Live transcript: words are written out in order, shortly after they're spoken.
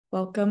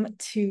Welcome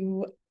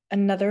to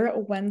another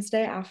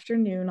Wednesday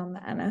afternoon on the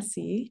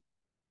NSE.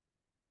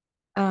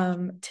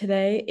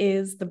 Today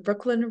is the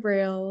Brooklyn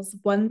Rail's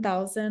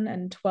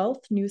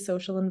 1012th New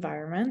Social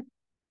Environment.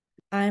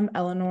 I'm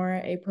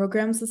Eleanor, a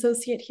programs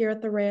associate here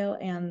at the Rail,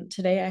 and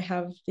today I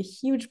have the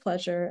huge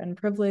pleasure and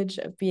privilege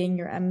of being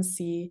your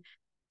MC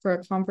for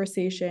a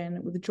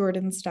conversation with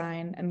Jordan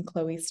Stein and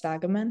Chloe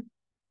Stagaman.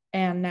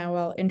 And now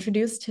I'll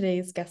introduce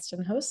today's guest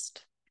and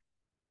host.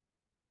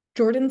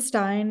 Jordan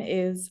Stein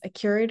is a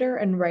curator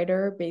and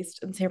writer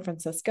based in San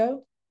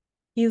Francisco.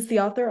 He is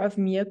the author of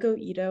Miyoko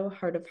Ito,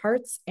 Heart of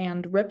Hearts,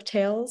 and Rip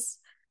Tales,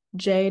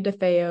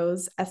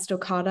 DeFeo's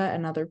Estocada,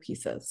 and other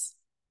pieces.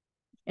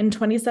 In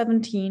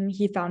 2017,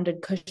 he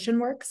founded Cushion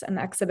Works, an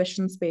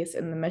exhibition space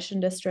in the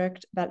Mission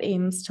District that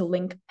aims to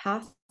link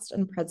past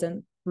and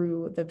present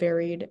through the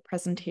varied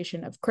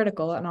presentation of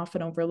critical and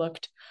often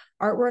overlooked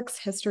artworks,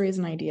 histories,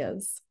 and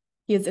ideas.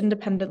 He has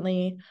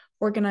independently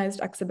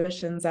organized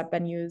exhibitions at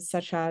venues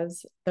such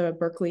as the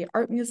Berkeley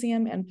Art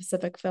Museum and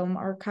Pacific Film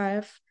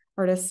Archive,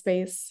 Artist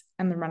Space,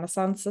 and the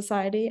Renaissance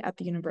Society at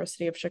the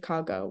University of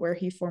Chicago, where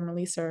he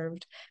formerly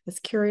served as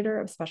Curator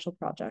of Special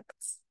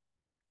Projects.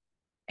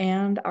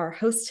 And our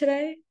host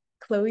today,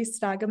 Chloe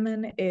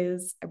Stagaman,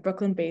 is a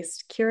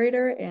Brooklyn-based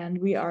curator, and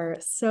we are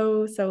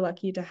so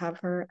lucky to have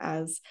her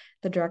as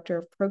the Director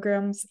of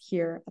Programs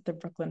here at the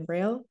Brooklyn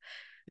Rail.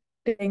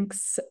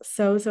 Thanks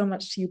so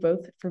much to you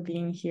both for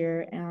being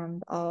here,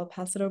 and I'll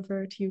pass it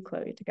over to you,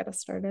 Chloe, to get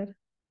us started.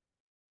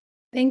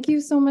 Thank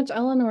you so much,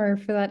 Eleanor,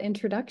 for that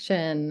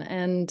introduction.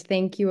 And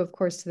thank you, of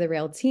course, to the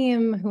Rail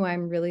team, who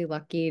I'm really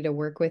lucky to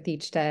work with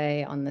each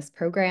day on this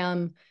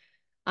program.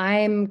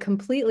 I'm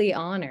completely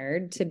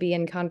honored to be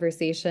in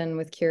conversation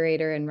with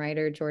curator and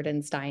writer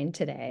Jordan Stein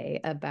today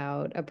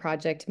about a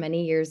project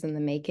many years in the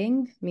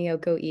making,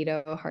 Miyoko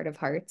Ito, Heart of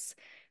Hearts,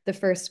 the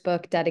first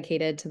book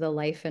dedicated to the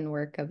life and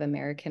work of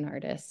American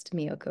artist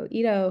Miyoko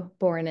Ito,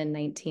 born in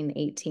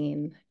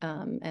 1918,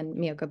 and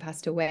Miyoko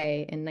passed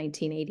away in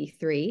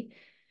 1983.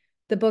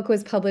 The book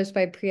was published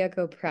by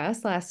Miyoko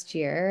Press last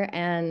year,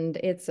 and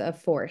it's a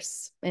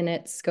force in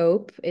its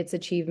scope, its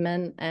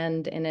achievement,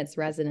 and in its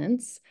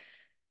resonance.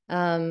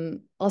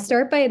 I'll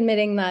start by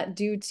admitting that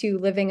due to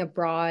living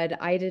abroad,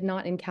 I did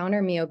not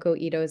encounter Miyoko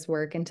Ito's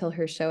work until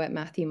her show at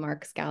Matthew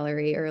Mark's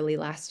gallery early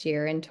last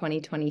year in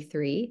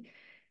 2023.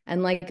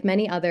 And like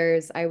many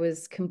others, I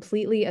was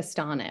completely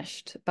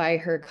astonished by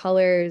her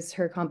colors,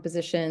 her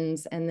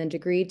compositions, and the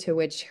degree to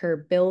which her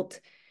built,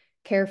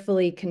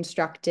 carefully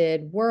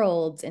constructed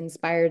worlds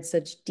inspired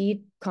such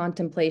deep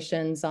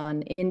contemplations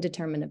on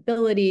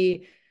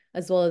indeterminability,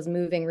 as well as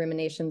moving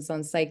ruminations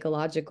on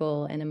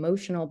psychological and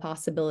emotional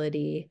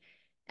possibility.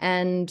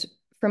 And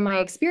from my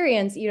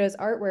experience, Ito's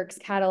artworks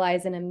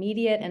catalyze an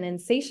immediate and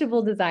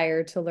insatiable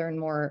desire to learn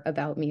more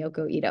about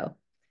Miyoko Ito.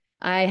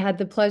 I had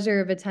the pleasure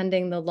of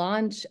attending the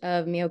launch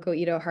of Miyoko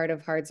Ito Heart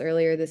of Hearts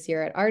earlier this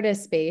year at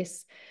Artist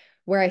Space,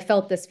 where I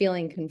felt this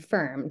feeling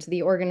confirmed.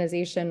 The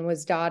organization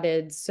was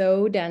dotted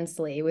so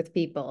densely with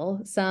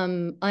people,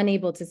 some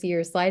unable to see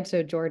your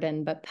slideshow,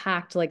 Jordan, but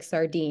packed like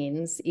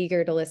sardines,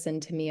 eager to listen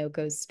to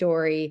Miyoko's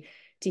story,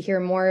 to hear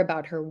more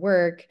about her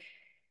work,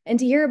 and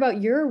to hear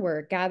about your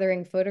work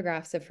gathering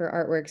photographs of her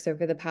artworks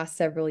over the past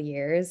several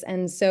years.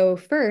 And so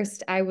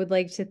first, I would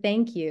like to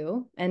thank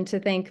you and to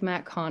thank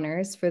Matt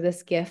Connors for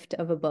this gift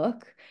of a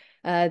book,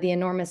 the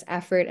enormous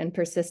effort and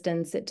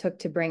persistence it took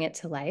to bring it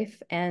to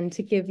life, and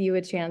to give you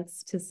a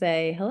chance to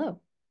say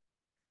hello.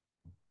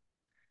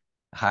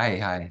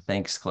 Hi.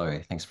 Thanks,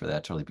 Chloe. Thanks for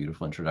that totally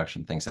beautiful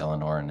introduction. Thanks,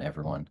 Eleanor, and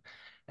everyone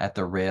at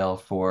the Rail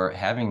for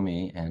having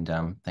me.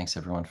 And thanks,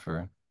 everyone,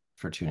 for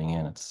tuning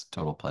in. It's a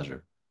total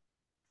pleasure.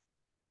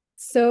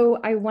 So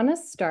I want to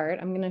start.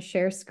 I'm going to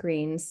share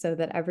screen so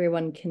that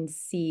everyone can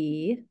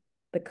see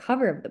the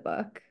cover of the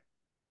book.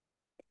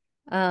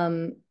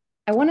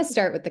 I want to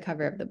start with the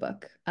cover of the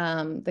book.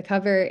 The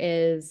cover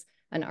is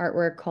an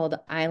artwork called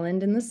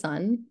Island in the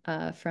Sun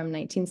from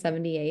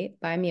 1978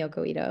 by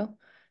Miyoko Ito.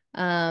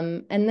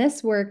 And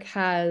this work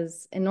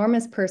has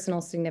enormous personal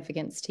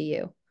significance to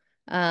you,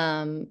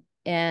 and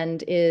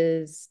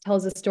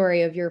tells a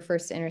story of your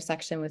first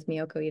intersection with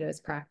Miyoko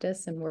Ito's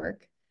practice and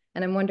work.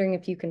 And I'm wondering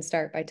if you can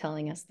start by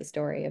telling us the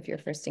story of your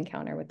first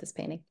encounter with this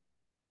painting.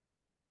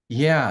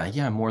 Yeah,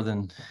 I'm more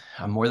than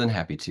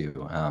happy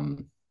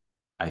to.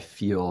 I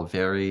feel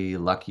very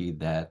lucky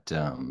that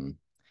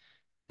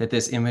that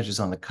this image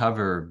is on the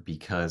cover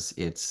because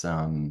it's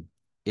an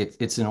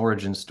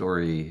origin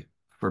story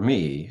for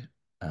me.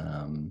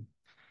 In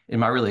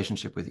my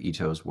relationship with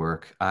Ito's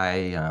work,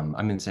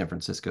 I'm in San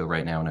Francisco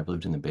right now, and I've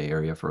lived in the Bay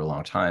Area for a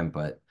long time,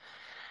 but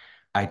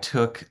I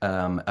took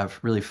a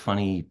really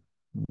funny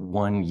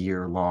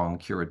 1-year-long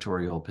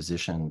curatorial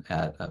position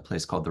at a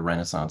place called the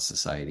Renaissance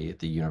Society at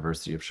the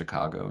University of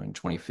Chicago in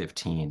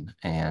 2015.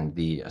 And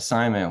the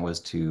assignment was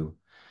to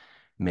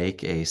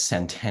make a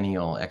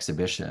centennial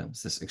exhibition.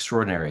 It's this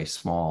extraordinary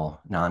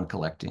small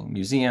non-collecting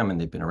museum, and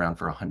they've been around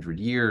for 100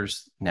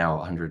 years, now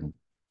 100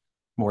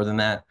 more than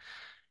that.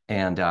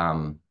 And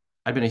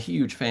I've been a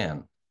huge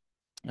fan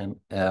and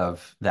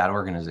of that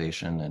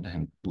organization,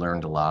 and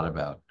learned a lot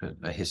about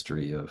a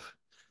history of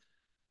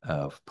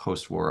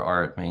post-war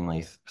art,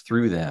 mainly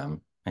through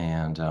them.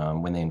 And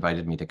when they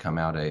invited me to come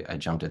out, I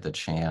jumped at the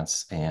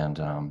chance, and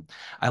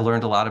I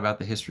learned a lot about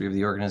the history of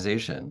the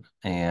organization.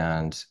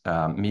 And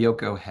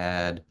Miyoko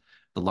had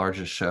the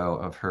largest show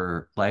of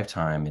her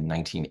lifetime in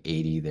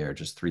 1980 there,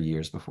 just 3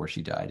 years before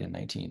she died in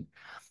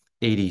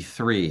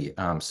 1983.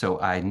 So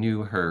I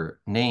knew her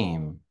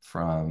name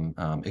from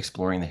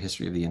exploring the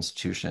history of the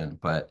institution,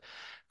 but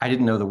I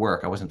didn't know the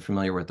work. I wasn't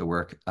familiar with the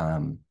work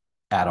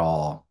at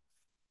all.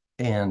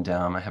 And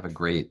I have a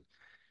great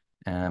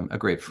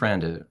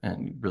friend,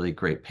 and really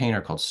great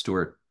painter called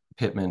Stuart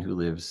Pittman, who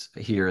lives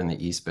here in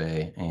the East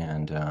Bay,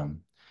 and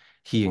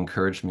he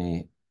encouraged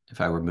me, if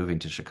I were moving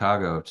to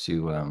Chicago,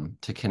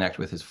 to connect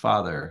with his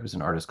father, who's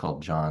an artist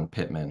called John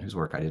Pittman, whose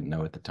work I didn't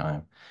know at the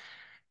time.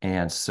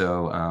 And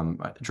so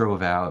I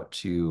drove out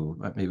to,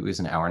 maybe it was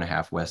an hour and a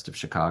half west of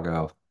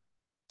Chicago,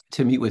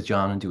 to meet with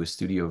John and do a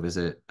studio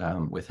visit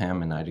with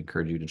him. And I'd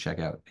encourage you to check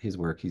out his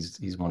work.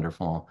 He's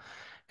wonderful.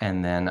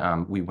 And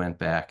then we went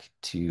back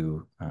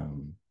to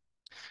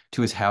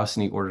his house,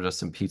 and he ordered us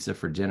some pizza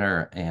for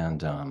dinner.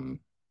 And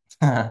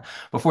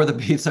before the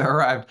pizza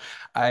arrived,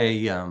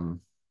 I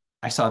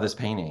saw this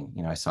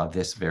painting. I saw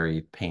this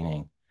very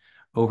painting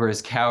over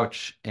his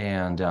couch,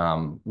 and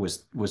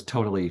was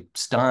totally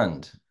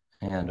stunned.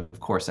 And of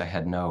course, there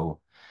are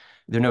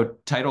no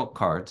title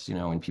cards,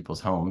 in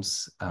people's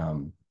homes,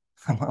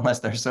 unless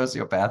they're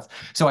sociopaths.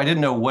 So I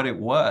didn't know what it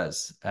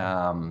was.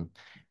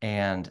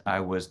 And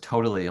I was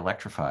totally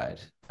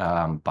electrified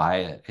by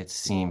it. It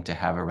seemed to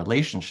have a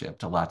relationship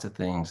to lots of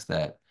things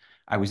that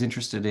I was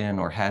interested in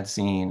or had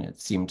seen. It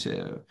seemed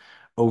to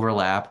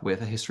overlap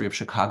with a history of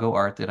Chicago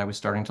art that I was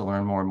starting to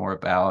learn more and more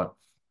about.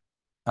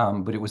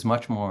 But it was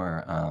much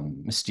more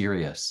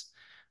mysterious,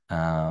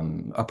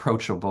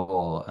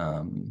 approachable,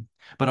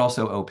 but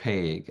also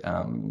opaque,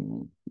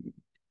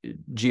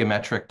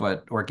 geometric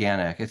but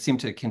organic. It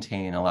seemed to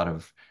contain a lot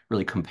of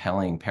really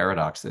compelling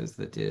paradoxes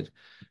that did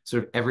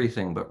sort of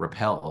everything but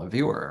repel a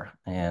viewer.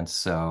 And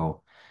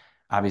so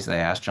obviously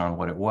I asked John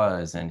what it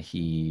was, and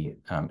I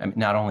mean,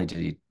 not only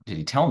did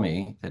he tell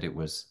me that it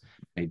was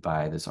made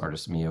by this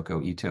artist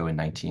Miyoko Ito in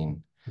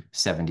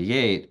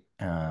 1978,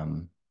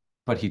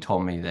 but he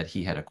told me that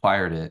he had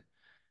acquired it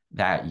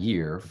that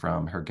year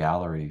from her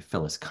gallery,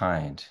 Phyllis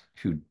Kind,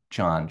 who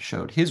John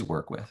showed his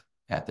work with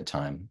at the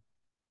time,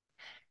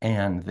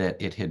 and that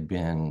it had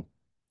been,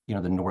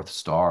 the North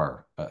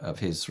Star of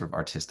his sort of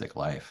artistic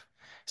life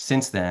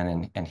since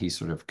then. And he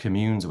sort of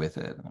communes with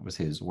it. That was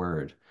his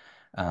word,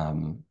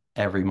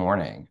 every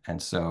morning.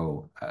 And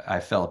so I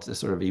felt a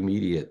sort of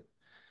immediate,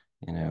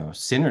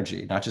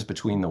 synergy, not just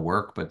between the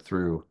work, but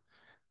through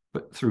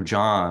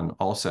John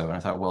also. And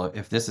I thought, well,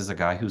 if this is a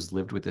guy who's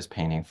lived with this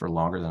painting for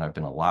longer than I've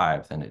been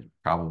alive, then it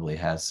probably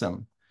has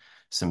some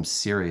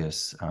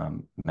serious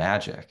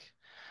magic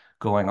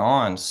going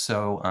on.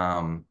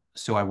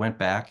 So I went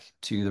back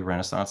to the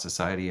Renaissance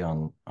Society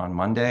on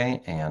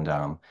Monday, and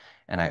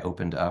I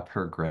opened up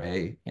her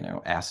gray,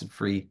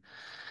 acid-free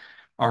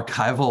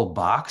archival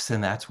box,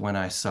 and that's when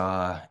I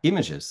saw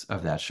images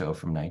of that show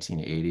from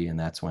 1980, and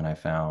that's when I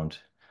found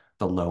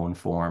the loan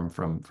form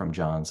from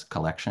John's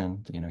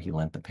collection. He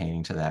lent the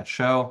painting to that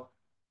show,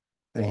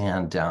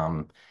 and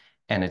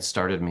it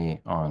started me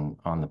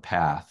on the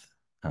path.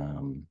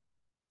 And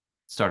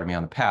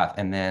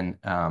then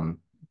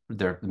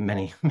there are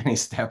many many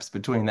steps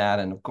between that,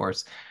 and of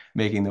course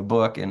making the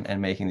book,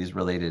 and making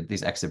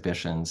these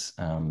exhibitions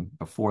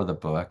before the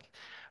book.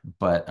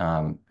 But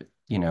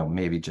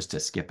maybe just to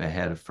skip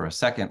ahead for a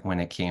second, when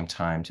it came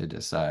time to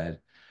decide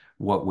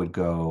what would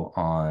go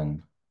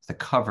on the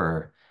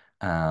cover,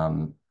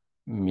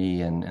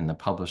 me and the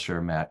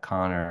publisher Matt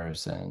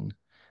Connors, and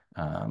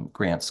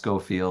Grant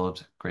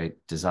Schofield,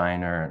 great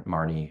designer,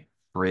 Marnie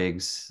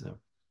Briggs, the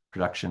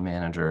production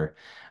manager,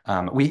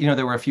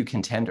 there were a few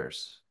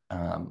contenders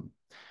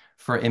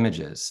for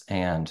images.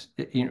 And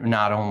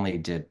not only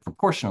did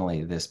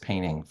proportionally this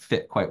painting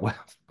fit quite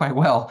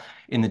well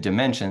in the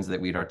dimensions that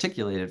we'd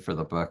articulated for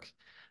the book,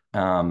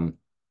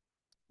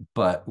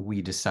 but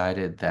we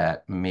decided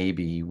that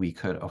maybe we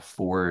could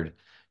afford,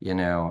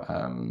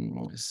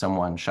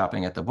 someone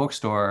shopping at the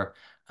bookstore,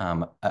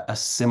 a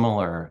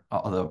similar,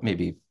 although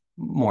maybe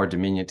more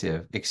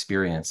diminutive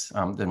experience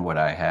than what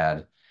I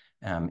had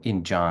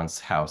in John's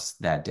house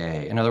that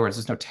day. In other words,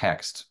 there's no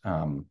text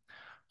on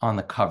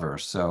the cover.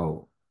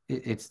 So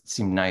it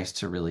seemed nice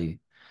to really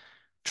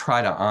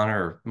try to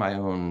honor my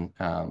own,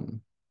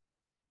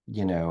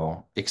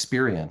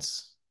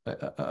 experience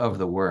of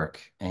the work.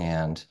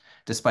 And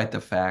despite the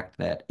fact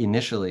that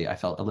initially I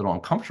felt a little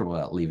uncomfortable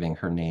about leaving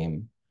her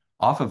name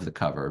off of the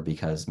cover,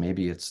 because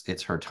maybe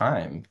it's her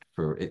time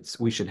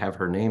we should have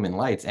her name in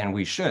lights, and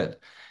we should,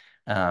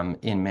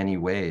 in many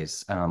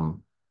ways.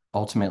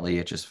 Ultimately,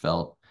 it just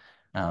felt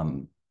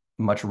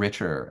much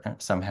richer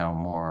and somehow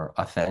more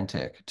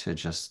authentic to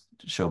just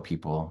show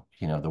people,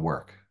 the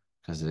work,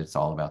 because it's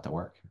all about the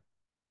work.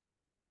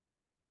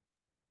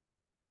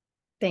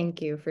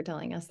 Thank you for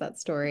telling us that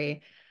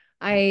story.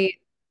 I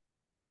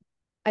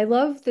I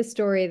love the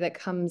story that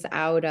comes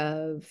out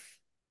of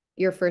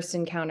your first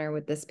encounter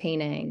with this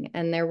painting.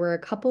 And there were a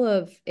couple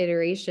of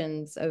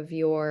iterations of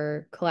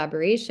your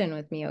collaboration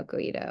with Miyoko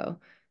Ito,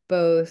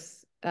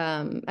 both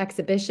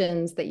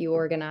exhibitions that you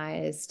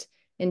organized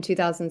in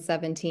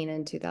 2017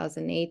 and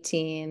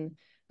 2018.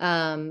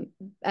 And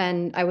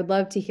I would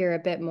love to hear a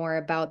bit more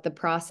about the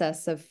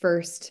process of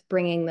first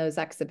bringing those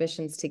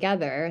exhibitions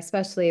together,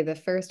 especially the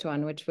first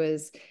one, which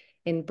was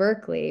in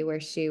Berkeley, where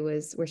she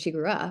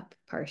grew up,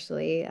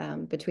 partially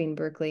between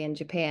Berkeley and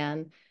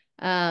Japan,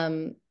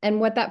 and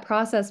what that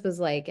process was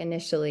like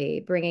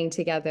initially, bringing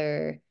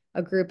together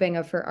a grouping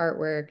of her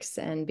artworks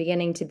and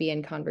beginning to be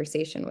in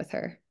conversation with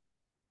her.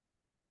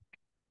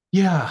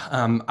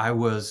 Yeah, I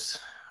was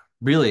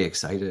really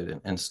excited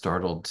and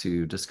startled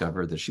to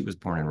discover that she was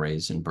born and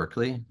raised in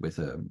Berkeley with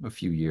a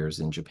few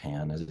years in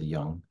Japan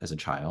as a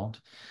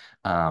child.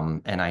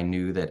 And I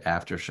knew that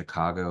after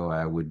Chicago,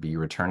 I would be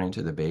returning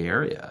to the Bay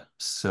Area.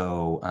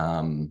 So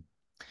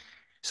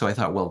I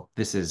thought, well,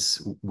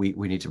 we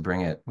need to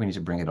bring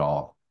it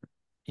all,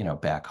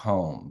 back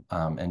home,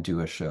 and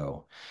do a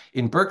show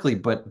in Berkeley.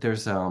 But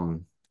there's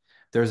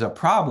a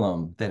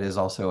problem that is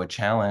also a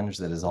challenge,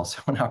 that is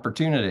also an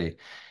opportunity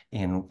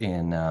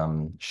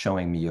in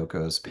showing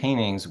Miyoko's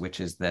paintings,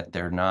 which is that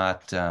they're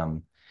not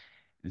in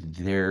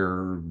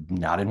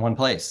one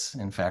place.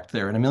 In fact,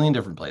 they're in a million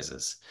different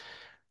places.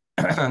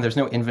 There's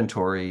no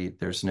inventory.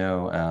 There's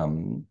no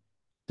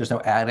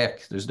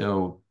attic. There's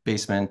no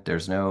basement.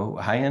 There's no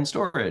high-end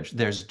storage.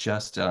 There's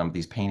just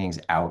these paintings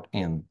out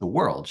in the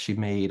world. She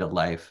made a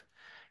life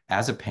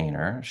as a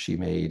painter. She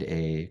made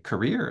a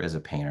career as a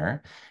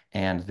painter,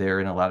 and they're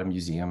in a lot of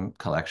museum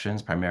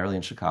collections, primarily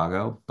in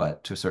Chicago,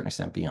 but to a certain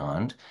extent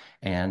beyond.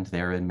 And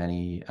they're in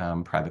many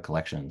private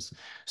collections.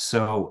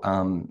 So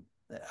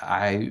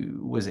I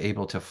was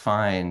able to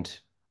find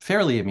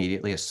fairly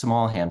immediately a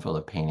small handful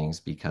of paintings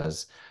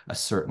because a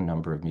certain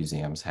number of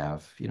museums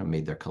have,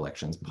 made their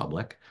collections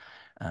public,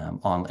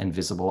 and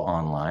visible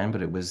online.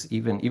 But it was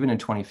even in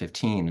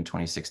 2015 and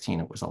 2016,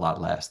 it was a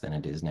lot less than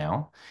it is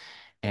now.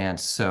 And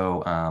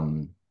so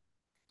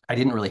I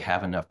didn't really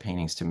have enough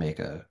paintings to make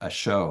a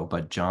show,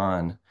 but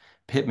John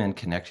Pittman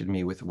connected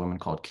me with a woman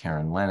called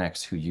Karen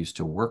Lennox, who used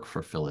to work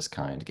for Phyllis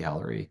Kind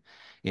Gallery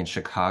in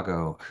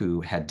Chicago, who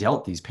had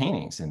dealt these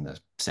paintings in the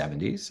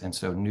 70s and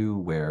so knew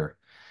where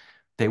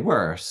they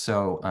were.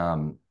 So,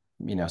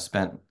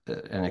 spent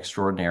an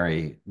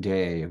extraordinary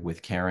day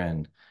with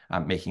Karen,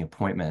 making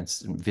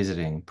appointments and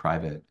visiting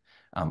private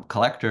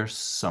collectors,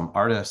 some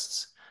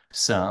artists,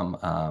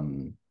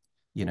 some,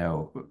 you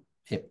know,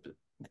 it,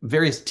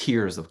 various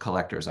tiers of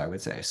collectors, I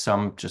would say.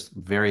 Some just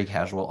very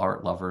casual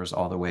art lovers,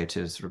 all the way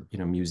to sort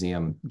of,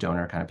 museum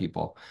donor kind of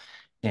people.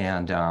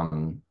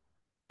 And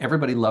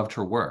everybody loved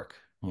her work.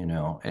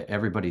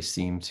 Everybody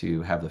seemed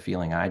to have the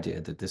feeling I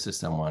did, that this is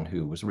someone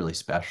who was really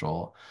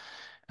special,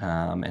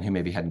 and who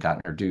maybe hadn't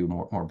gotten her due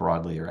more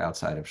broadly or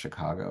outside of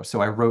Chicago.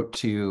 So I wrote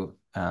to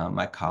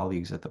my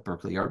colleagues at the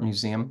Berkeley Art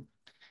Museum.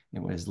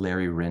 It was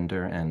Larry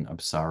Rinder and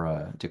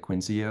Apsara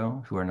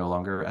DeQuinzio, who are no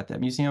longer at that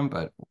museum,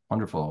 but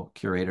wonderful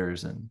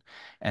curators,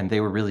 and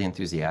they were really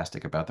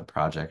enthusiastic about the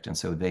project. And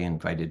so they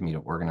invited me to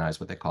organize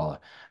what they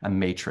call a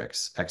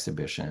matrix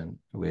exhibition,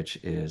 which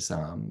is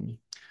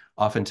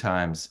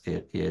oftentimes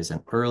it is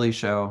an early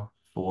show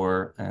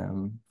for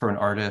an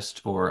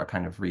artist, or a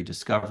kind of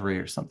rediscovery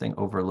or something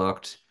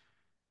overlooked.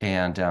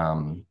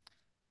 And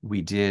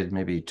we did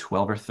maybe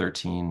 12 or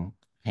 13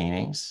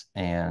 paintings,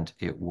 and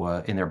it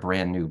was in their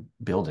brand new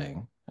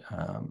building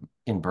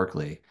in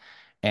Berkeley.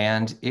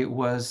 And it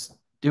was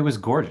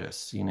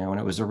gorgeous, and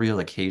it was a real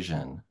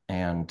occasion.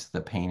 And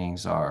the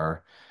paintings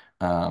are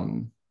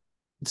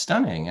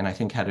stunning, and I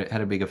think had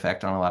a big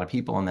effect on a lot of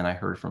people. And then I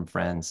heard from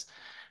friends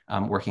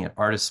working at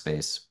Artist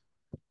Space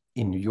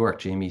in New York,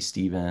 Jamie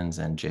Stevens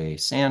and Jay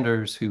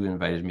Sanders, who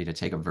invited me to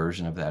take a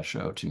version of that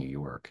show to New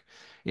York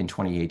in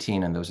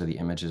 2018. And those are the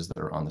images that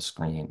are on the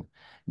screen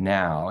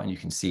now. And you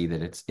can see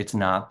that it's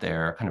not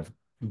their kind of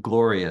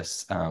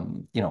glorious,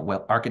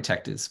 well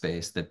architected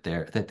space that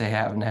they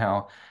have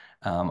now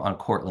on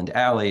Cortlandt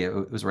Alley.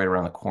 It was right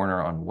around the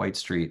corner on White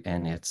Street,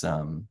 and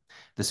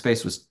the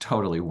space was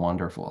totally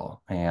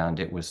wonderful. And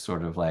it was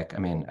sort of like, I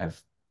mean,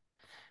 I've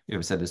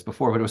said this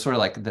before, but it was sort of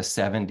like the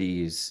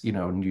 70s,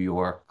 New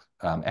York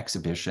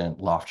exhibition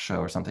loft show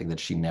or something that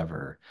she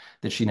never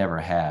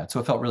had. So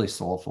it felt really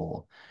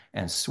soulful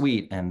and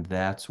sweet. And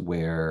that's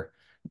where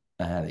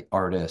the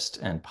artist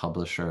and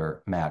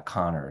publisher Matt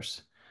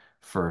Connors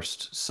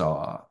first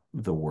saw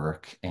the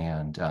work.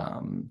 And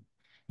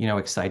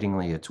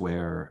excitingly, it's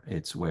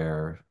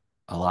where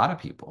a lot of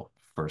people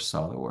first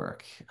saw the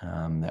work.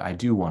 I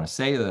do want to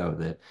say, though,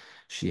 that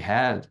she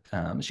had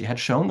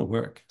shown the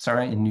work,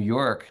 in New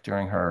York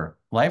during her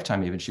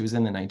lifetime. Even she was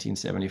in the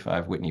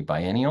 1975 Whitney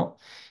Biennial,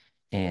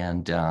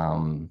 and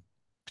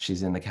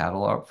she's in the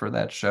catalog for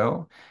that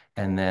show.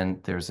 And then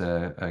there's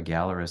a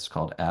gallerist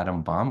called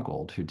Adam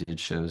Baumgold, who did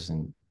shows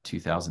in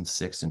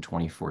 2006 and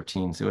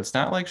 2014. So it's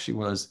not like she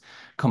was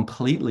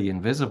completely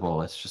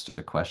invisible. It's just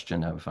a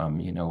question of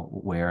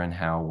where and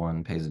how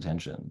one pays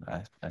attention,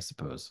 I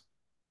suppose.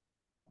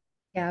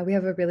 Yeah, we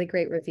have a really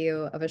great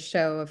review of a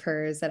show of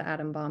hers at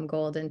Adam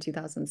Baumgold in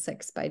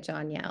 2006 by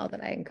John Yao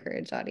that I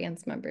encourage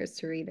audience members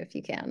to read if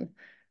you can.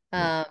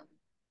 Um,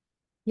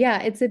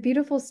 yeah, it's a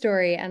beautiful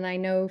story. And I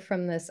know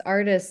from this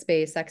artist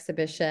space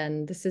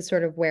exhibition, this is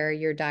sort of where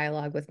your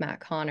dialogue with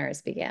Matt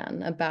Connors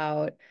began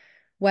about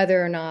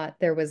whether or not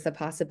there was the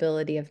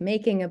possibility of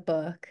making a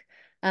book.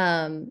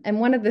 And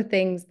one of the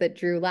things that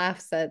drew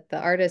laughs at the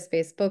artist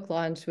space book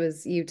launch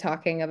was you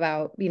talking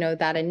about,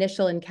 that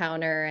initial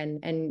encounter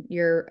and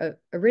your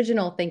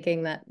original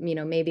thinking that,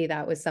 maybe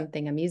that was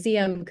something a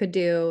museum could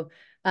do,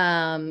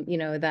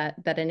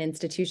 that an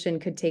institution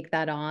could take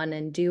that on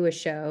and do a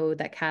show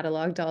that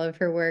cataloged all of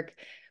her work.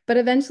 But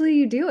eventually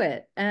you do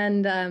it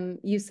and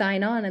you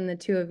sign on, and the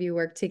two of you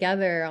work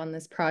together on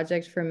this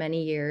project for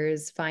many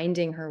years,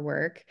 finding her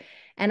work.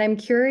 And I'm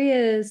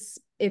curious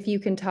if you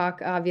can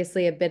talk,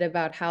 obviously, a bit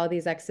about how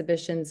these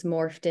exhibitions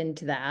morphed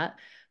into that,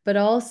 but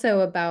also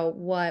about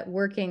what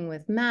working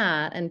with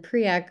Matt and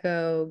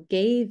Pre-Echo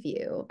gave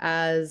you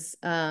as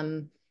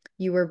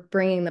you were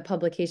bringing the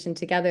publication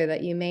together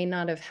that you may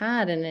not have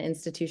had in an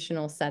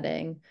institutional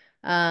setting,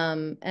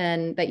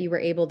 and that you were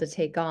able to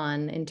take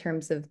on in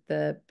terms of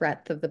the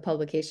breadth of the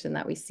publication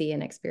that we see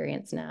and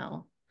experience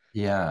now.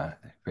 Yeah,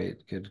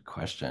 great, good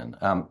question.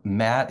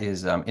 Matt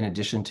is, in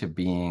addition to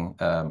being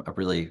a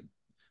really,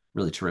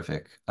 really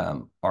terrific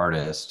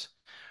artist,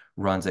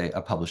 runs a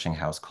publishing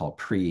house called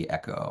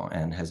Pre-Echo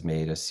and has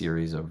made a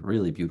series of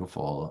really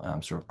beautiful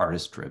sort of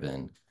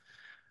artist-driven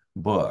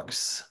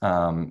books,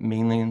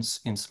 mainly in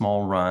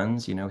small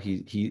runs.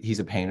 He's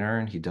a painter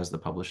and he does the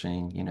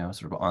publishing,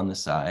 sort of on the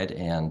side.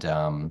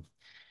 And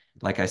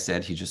like I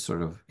said, he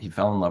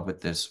fell in love with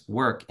this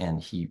work,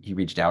 and he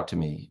reached out to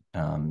me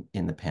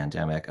in the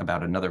pandemic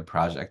about another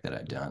project that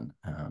I'd done,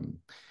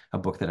 a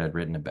book that I'd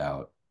written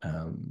about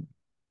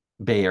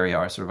Bay Area,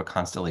 or sort of a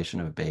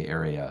constellation of Bay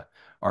Area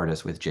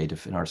artists with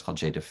an artist called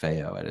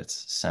DeFeo at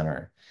its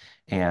center.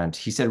 And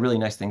he said really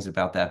nice things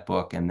about that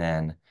book. And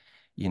then,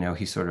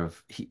 he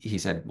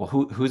said, well,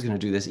 who's going to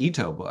do this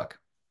Ito book?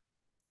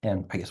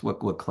 And I guess what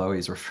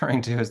Chloe's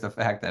referring to is the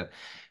fact that,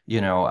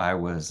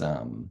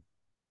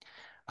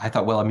 I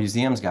thought, well, a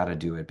museum's got to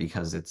do it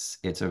because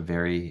it's a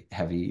very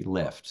heavy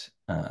lift,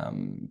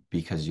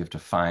 because you have to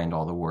find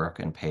all the work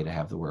and pay to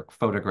have the work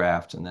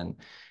photographed, and then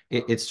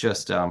it's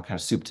just kind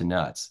of soup to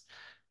nuts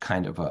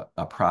kind of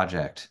a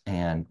project.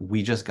 And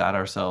we just got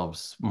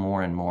ourselves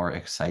more and more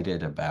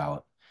excited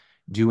about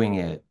doing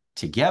it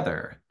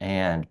together.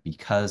 And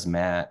because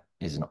Matt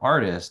is an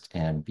artist,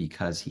 and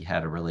because he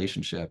had a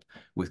relationship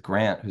with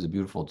Grant, who's a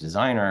beautiful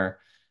designer,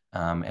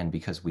 and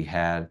because we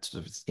had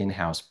sort of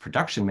in-house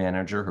production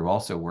manager who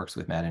also works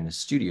with Matt in his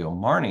studio,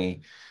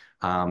 Marnie,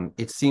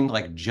 it seemed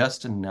like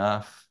just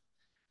enough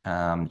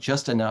sort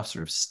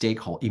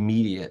of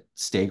immediate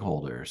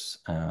stakeholders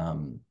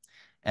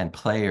and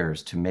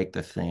players to make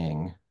the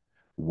thing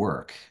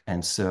work.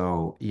 And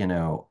so,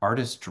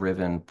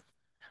 artist-driven.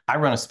 I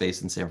run a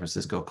space in San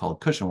Francisco called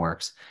Cushion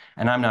Works,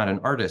 and I'm not an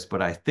artist,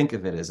 but I think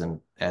of it as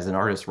an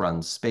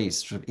artist-run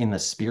space, sort of in the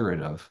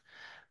spirit of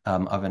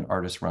an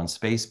artist-run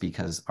space,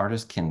 because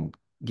artists can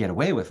get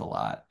away with a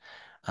lot,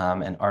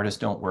 and artists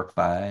don't work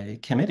by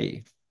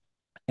committee.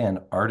 And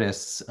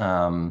artists,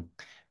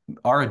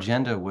 our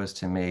agenda was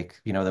to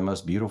make, the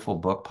most beautiful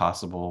book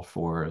possible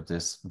for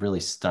this really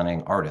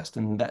stunning artist,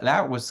 and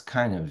that was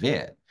kind of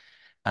it.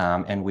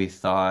 And we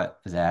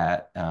thought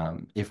that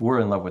if we're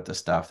in love with the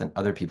stuff, then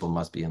other people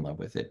must be in love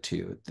with it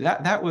too.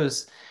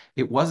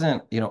 It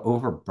wasn't,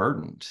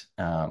 overburdened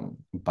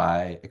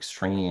by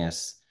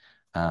extraneous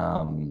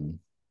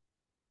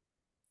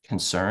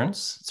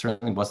concerns. It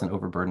certainly wasn't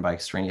overburdened by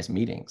extraneous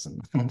meetings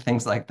and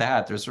things like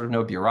that. There's sort of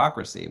no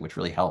bureaucracy, which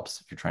really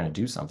helps if you're trying to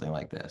do something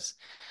like this.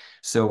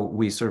 So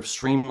we sort of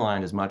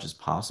streamlined as much as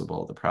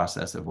possible the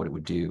process of what it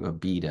would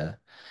be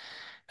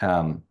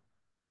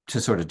to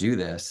sort of do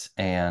this.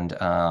 And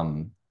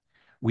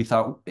we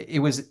thought it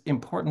was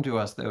important to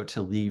us, though,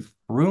 to leave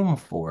room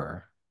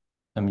for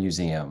a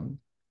museum,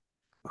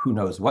 who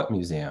knows what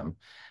museum,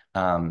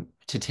 to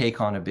take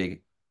on a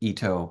big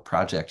Ito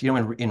project,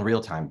 in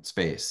real-time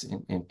space,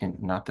 in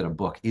not that a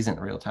book isn't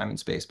real-time in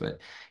space, but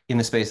in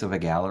the space of a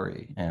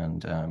gallery,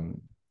 and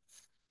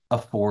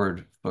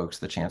afford folks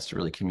the chance to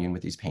really commune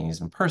with these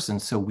paintings in person.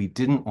 So we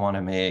didn't want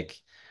to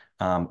make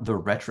the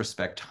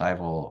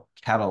retrospectival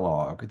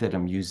catalog that a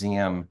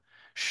museum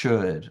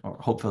should, or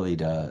hopefully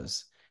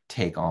does,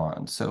 take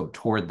on. So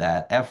toward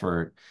that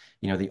effort,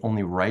 the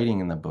only writing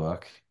in the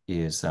book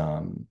is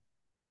a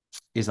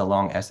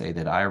long essay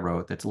that I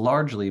wrote that's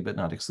largely, but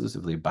not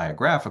exclusively,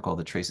 biographical,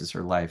 that traces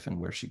her life and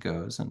where she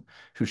goes and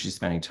who she's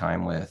spending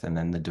time with, and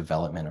then the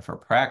development of her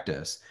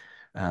practice,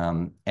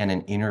 and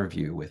an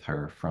interview with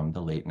her from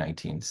the late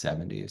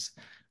 1970s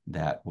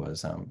that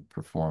was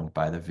performed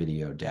by the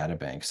Video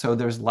Databank. So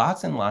there's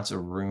lots and lots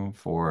of room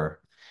for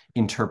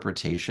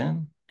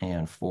interpretation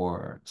and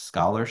for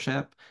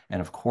scholarship,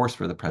 and of course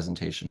for the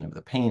presentation of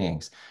the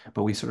paintings.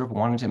 But we sort of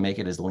wanted to make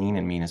it as lean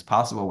and mean as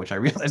possible, which I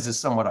realize is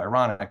somewhat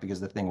ironic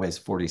because the thing weighs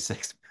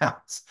 46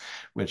 pounds,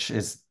 which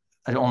is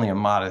only a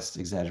modest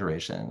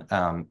exaggeration.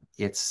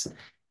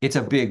 It's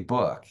a big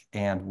book,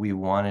 and we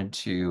wanted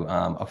to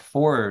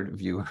afford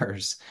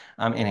viewers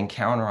an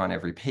encounter on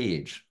every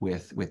page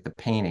with the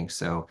painting.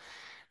 So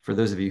for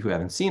those of you who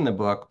haven't seen the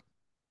book,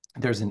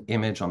 there's an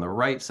image on the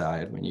right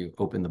side when you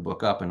open the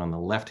book up, and on the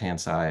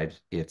left-hand side,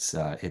 it's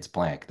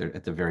blank. There,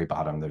 at the very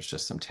bottom, there's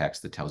just some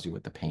text that tells you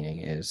what the painting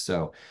is.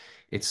 So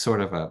it's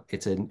sort of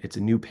it's a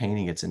new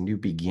painting. It's a new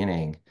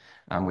beginning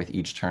with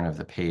each turn of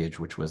the page,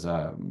 which was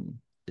a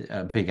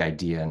big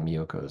idea in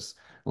Miyoko's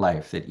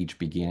life, that each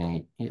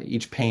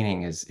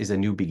painting is a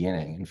new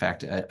beginning. In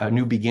fact, a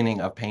new beginning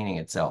of painting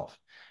itself,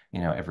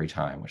 every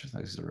time, which I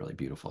think is a really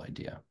beautiful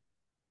idea.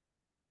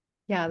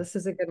 Yeah, this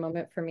is a good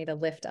moment for me to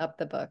lift up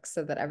the book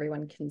so that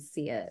everyone can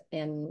see it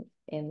in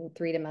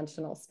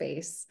three-dimensional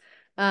space.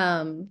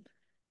 Yeah,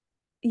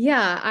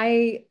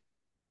 I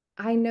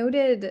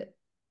noted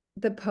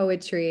the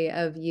poetry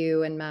of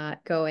you and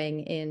Matt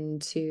going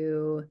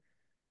into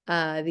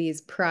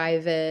these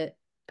private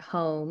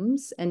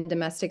homes and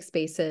domestic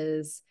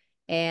spaces,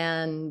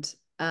 and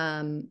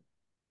in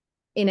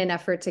an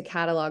effort to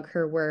catalog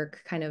her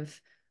work, kind of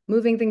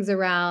moving things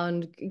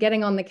around,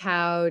 getting on the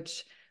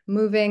couch,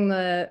 moving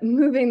the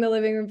living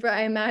room.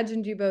 I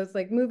imagined you both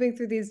like moving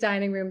through these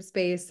dining room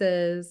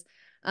spaces,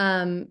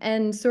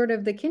 and sort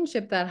of the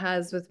kinship that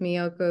has with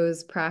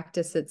Miyoko's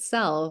practice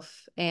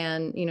itself.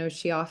 And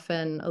she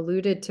often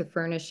alluded to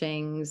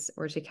furnishings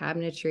or to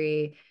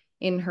cabinetry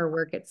in her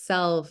work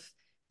itself,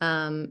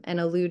 and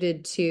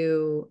alluded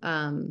to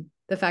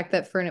the fact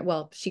that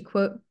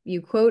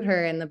you quote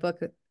her in the book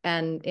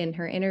and in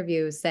her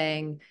interview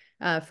saying,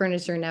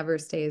 furniture never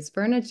stays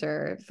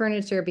furniture.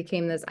 Furniture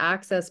became this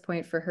access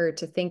point for her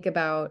to think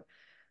about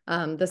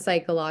the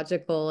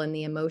psychological and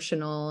the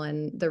emotional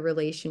and the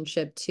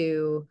relationship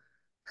to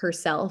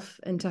herself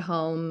and to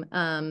home.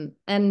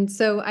 And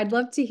so I'd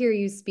love to hear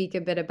you speak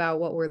a bit about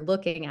what we're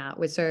looking at,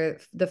 which are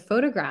the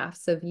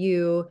photographs of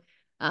you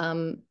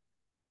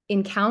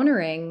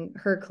encountering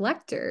her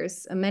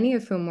collectors, many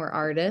of whom were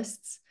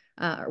artists,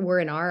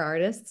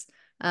 artists,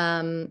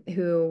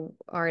 who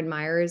are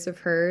admirers of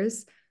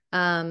hers.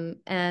 And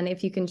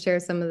if you can share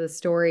some of the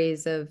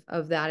stories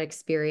of that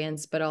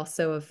experience, but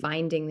also of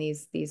finding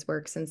these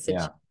works in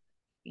situ.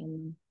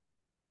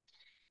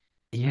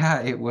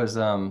 Yeah, it was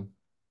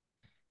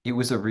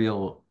a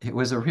real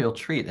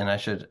treat. And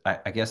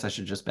I guess I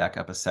should just back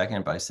up a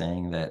second by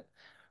saying that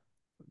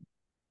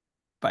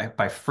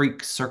by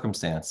freak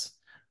circumstance,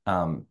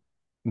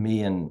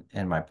 me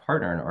and my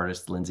partner, an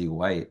artist, Lindsay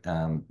White,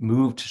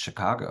 moved to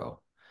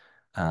Chicago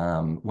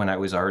when I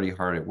was already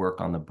hard at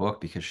work on the book,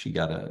 because she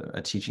got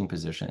a teaching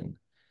position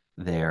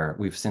there.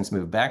 We've since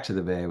moved back to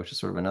the Bay, which is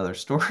sort of another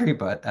story,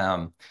 but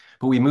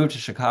we moved to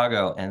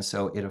Chicago, and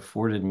so it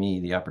afforded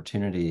me the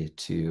opportunity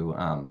to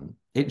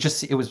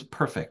it was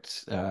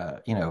perfect,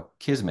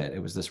 kismet.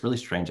 It was this really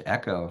strange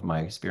echo of my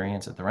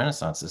experience at the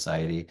Renaissance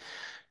Society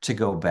to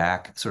go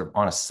back sort of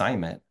on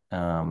assignment,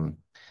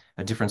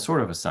 a different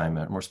sort of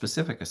assignment, more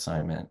specific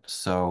assignment.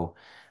 So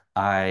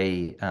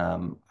I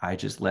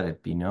just let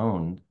it be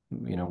known,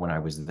 when I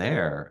was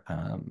there,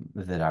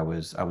 that I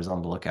was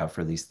on the lookout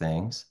for these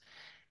things,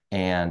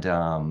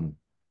 and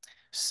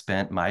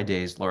spent my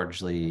days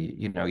largely,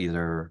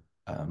 either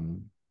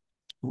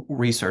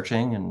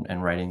researching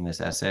and writing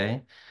this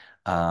essay,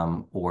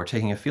 or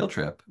taking a field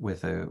trip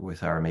with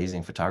our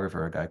amazing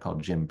photographer, a guy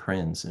called Jim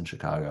Prinz in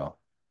Chicago,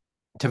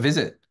 to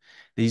visit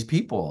these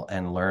people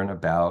and learn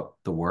about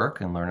the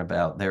work and learn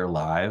about their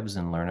lives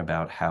and learn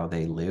about how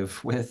they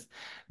live with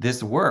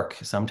this work,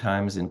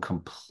 sometimes in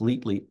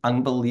completely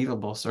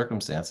unbelievable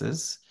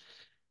circumstances.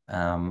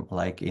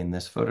 Like in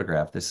this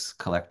photograph, this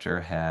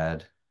collector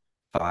had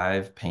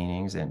 5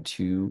 paintings and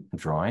 2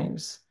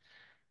 drawings.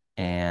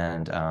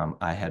 And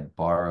I had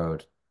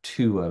borrowed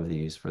 2 of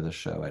these for the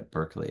show at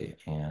Berkeley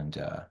and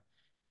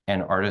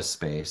an artist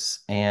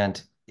space.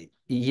 And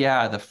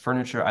yeah, the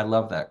furniture, I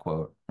love that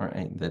quote,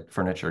 right? That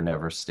furniture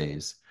never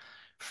stays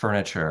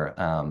furniture.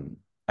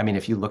 I mean,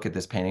 if you look at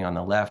this painting on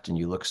the left and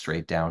you look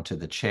straight down to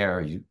the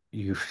chair,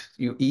 you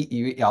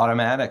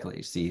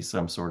automatically see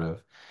some sort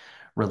of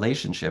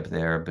relationship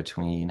there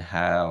between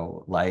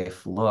how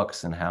life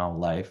looks and how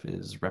life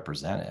is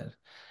represented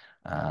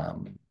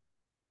on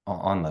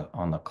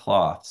the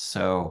cloth.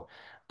 So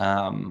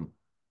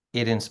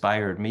it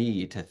inspired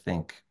me to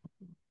think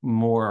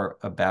more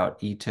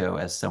about Ito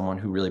as someone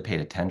who really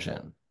paid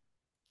attention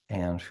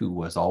and who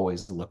was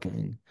always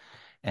looking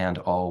and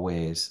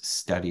always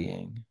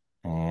studying.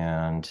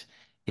 And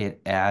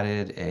it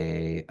added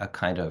a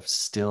kind of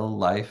still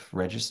life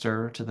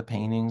register to the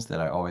paintings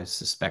that I always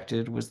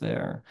suspected was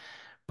there.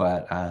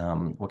 But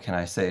what can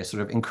I say?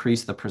 Sort of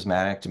increased the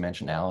prismatic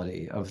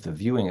dimensionality of the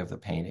viewing of the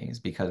paintings,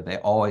 because they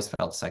always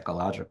felt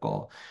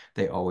psychological.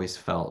 They always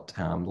felt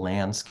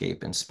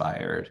landscape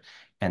inspired.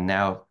 And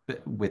now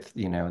with,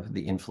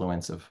 the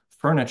influence of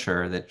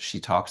furniture that she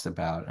talks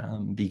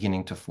about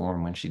beginning to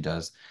form when she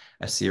does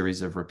a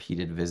series of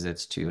repeated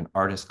visits to an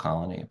artist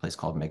colony, a place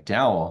called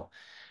McDowell,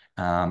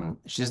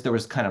 she says there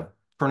was kind of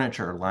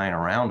furniture lying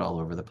around all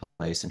over the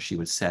place, and she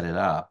would set it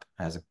up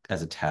as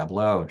a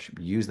tableau, and she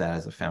would use that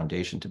as a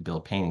foundation to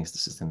build paintings.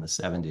 This is in the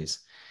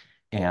 70s.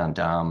 And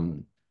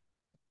um,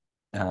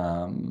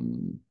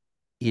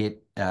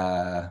 it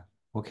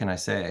what can I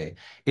say?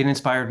 It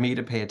inspired me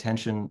to pay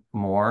attention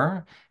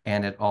more.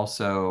 And it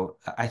also,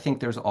 I think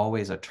there's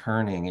always a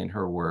turning in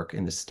her work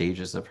in the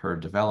stages of her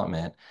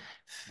development.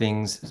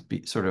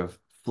 Sort of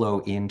flow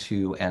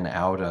into and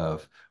out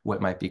of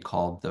what might be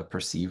called the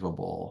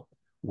perceivable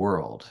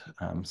world.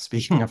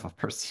 Speaking of a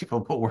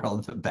perceivable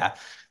world,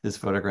 this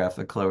photograph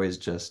that Chloe's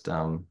just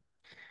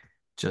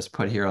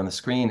put here on the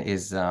screen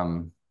is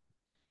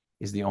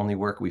the only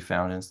work we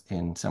found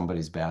in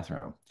somebody's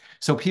bathroom.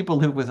 So people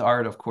live with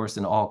art, of course,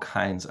 in all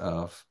kinds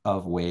of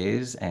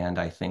ways, and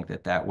I think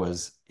that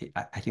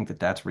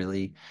that's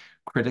really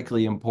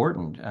critically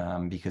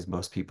important, because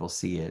most people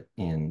see it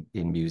in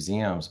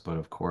museums, but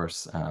of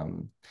course,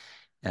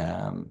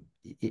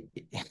 it,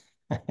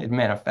 it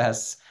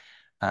manifests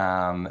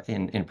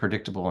in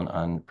predictable and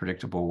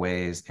unpredictable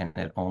ways, and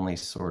it only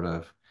sort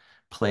of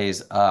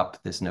plays up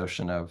this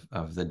notion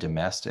of the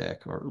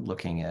domestic, or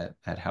looking at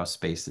how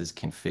space is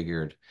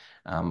configured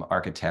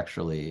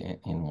architecturally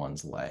in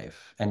one's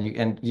life.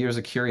 And there's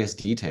a curious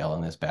detail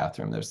in this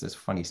bathroom. There's this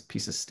funny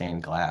piece of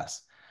stained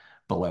glass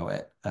below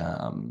it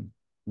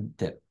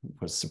that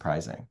was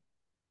surprising.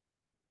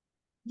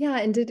 Yeah,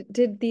 and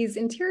did these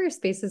interior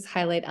spaces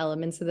highlight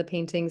elements of the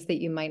paintings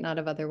that you might not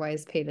have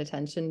otherwise paid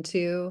attention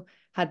to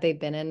had they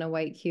been in a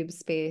white cube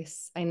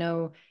space? I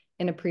know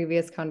in a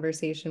previous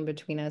conversation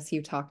between us,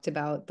 you talked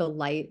about the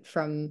light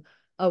from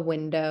a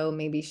window,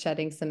 maybe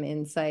shedding some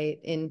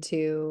insight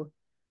into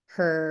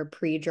her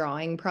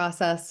pre-drawing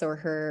process or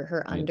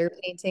her Right.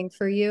 underpainting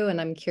for you. And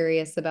I'm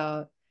curious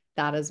about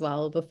that as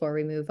well before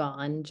we move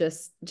on.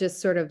 Just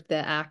sort of the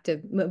act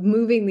of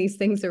moving these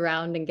things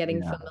around and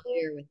getting Yeah.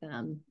 familiar with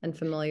them and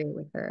familiar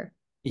with her.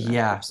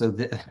 Yeah, so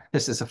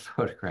this is a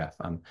photograph.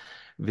 I'm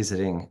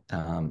visiting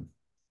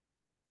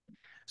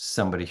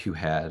somebody who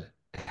had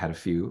a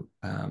few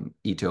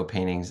Ito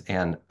paintings,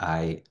 and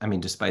I mean,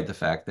 despite the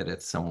fact that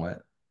it's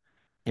somewhat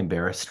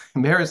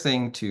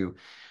embarrassing to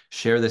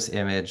share this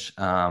image,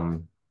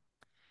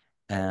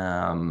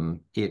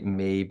 it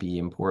may be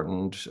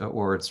important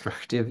or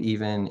instructive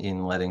even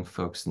in letting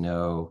folks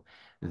know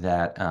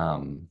that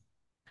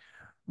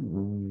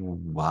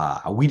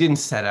wow, we didn't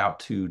set out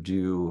to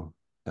do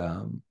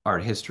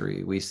art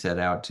history. We set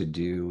out to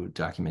do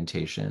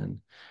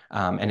documentation,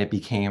 and it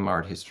became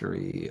art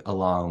history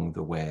along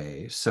the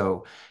way.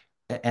 So,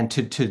 and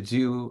to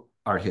do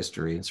art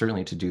history, and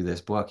certainly to do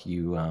this book,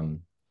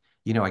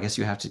 I guess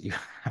you have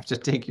to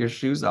take your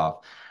shoes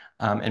off,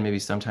 and maybe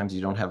sometimes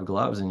you don't have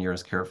gloves, and you're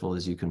as careful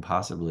as you can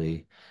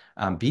possibly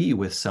be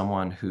with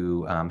someone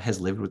who has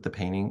lived with the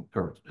painting,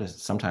 or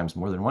sometimes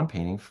more than one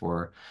painting,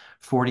 for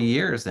 40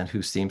 years, and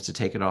who seems to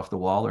take it off the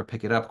wall or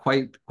pick it up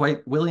quite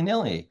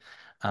willy-nilly.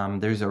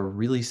 There's a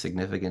really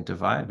significant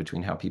divide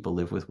between how people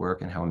live with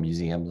work and how a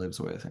museum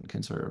lives with and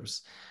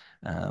conserves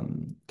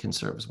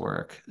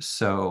work.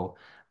 So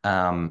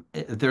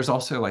there's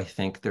also, I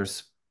think,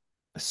 there's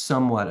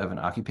somewhat of an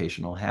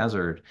occupational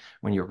hazard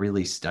when you're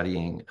really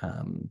studying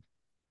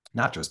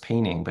not just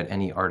painting, but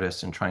any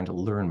artist, and trying to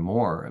learn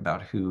more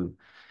about who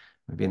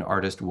maybe an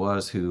artist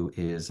was who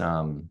is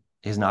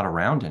not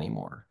around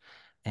anymore.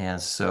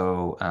 And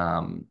so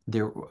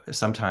there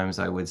sometimes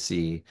I would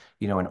see,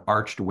 an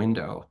arched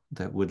window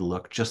that would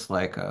look just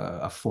like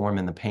a form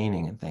in the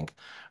painting, and think,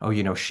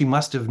 oh, she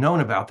must have known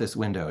about this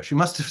window. She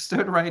must have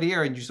stood right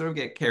here. And you sort of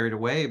get carried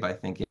away by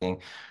thinking,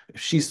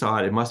 if she saw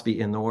it, it must be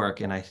in the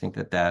work. And I think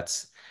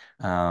that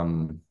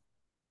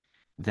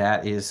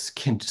is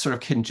sort of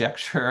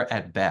conjecture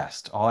at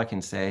best. All I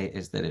can say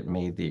is that it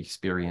made the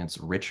experience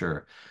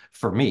richer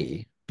for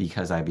me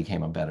because I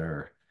became a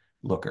better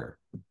looker.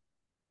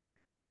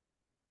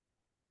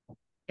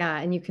 Yeah,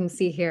 and you can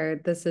see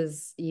here, this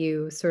is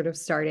you sort of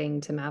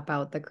starting to map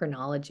out the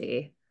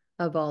chronology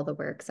of all the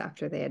works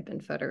after they had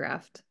been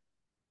photographed.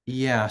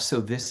 Yeah,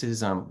 so this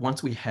is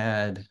once we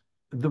had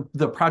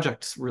the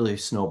projects really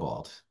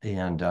snowballed,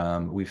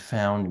 and we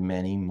found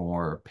many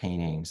more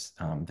paintings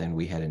than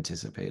we had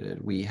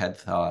anticipated. We had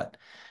thought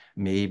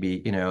maybe,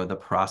 the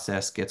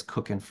process gets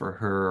cooking for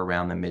her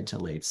around the mid to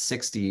late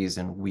 60s,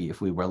 and if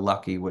we were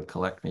lucky, would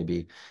collect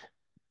maybe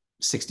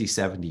 60,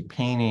 70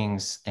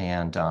 paintings,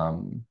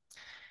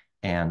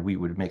 and we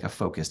would make a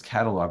focused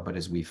catalog. But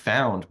as we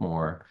found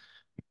more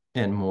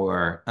and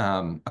more,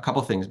 a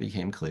couple things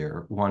became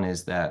clear. One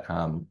is that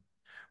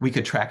we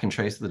could track and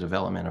trace the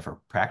development of her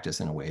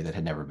practice in a way that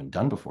had never been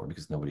done before,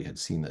 because nobody had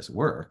seen this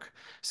work.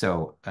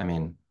 So, I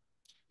mean,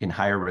 in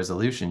higher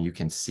resolution, you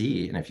can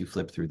see, and if you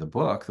flip through the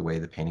book, the way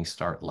the paintings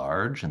start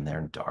large and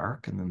they're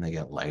dark, and then they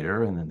get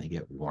lighter, and then they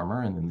get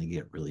warmer, and then they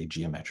get really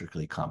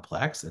geometrically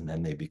complex, and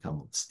then they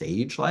become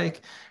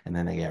stage-like, and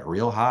then they get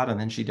real hot, and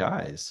then she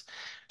dies.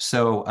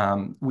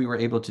 So we were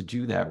able to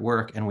do that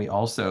work, and we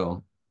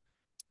also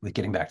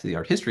getting back to the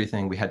art history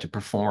thing, we had to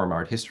perform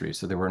art history.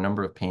 So there were a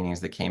number of paintings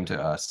that came to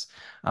us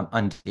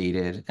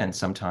undated and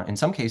sometimes, in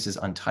some cases,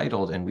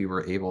 untitled, and we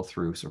were able,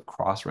 through sort of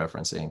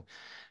cross-referencing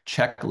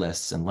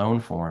checklists and loan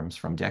forms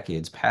from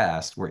decades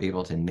past, we're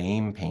able to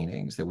name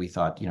paintings that we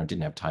thought,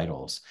 didn't have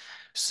titles.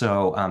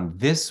 So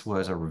this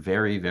was a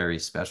very, very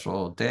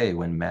special day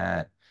when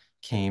Matt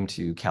came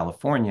to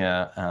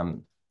California.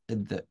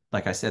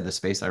 Like I said, the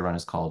space I run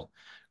is called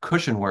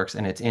Cushion Works,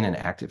 and it's in an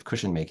active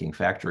cushion making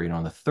factory. And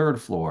on the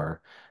third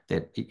floor,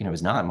 that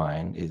is not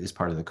mine, it is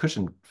part of the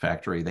cushion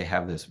factory. They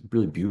have this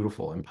really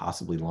beautiful,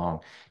 impossibly long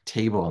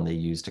table, and they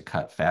use to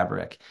cut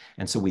fabric.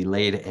 And so we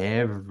laid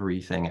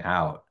everything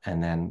out,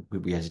 and then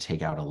we had to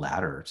take out a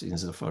ladder. So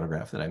this is a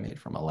photograph that I made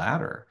from a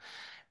ladder,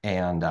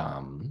 and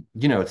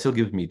it still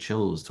gives me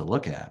chills to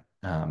look at.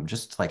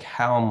 Just like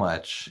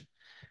how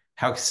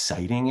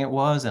exciting it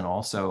was, and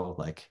also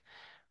like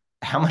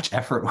how much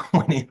effort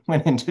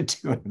went into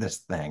doing this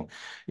thing.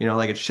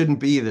 Like it shouldn't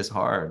be this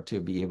hard to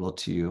be able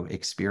to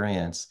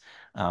experience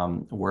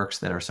works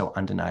that are so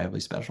undeniably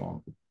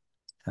special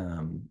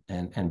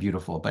and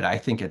beautiful. But I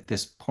think at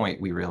this point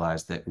we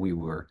realized that we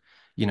were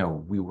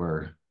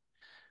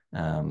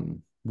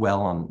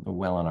well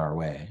on our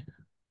way.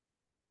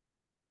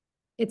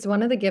 It's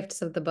one of the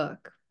gifts of the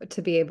book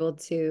to be able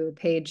to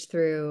page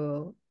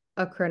through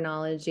a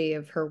chronology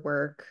of her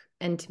work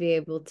and to be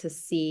able to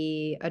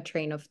see a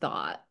train of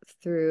thought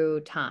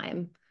through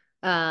time.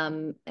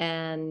 And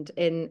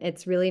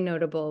it's really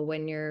notable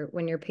when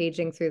you're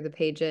paging through the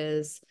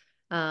pages.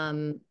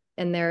 And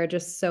there are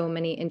just so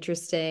many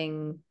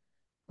interesting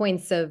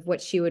points of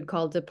what she would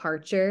call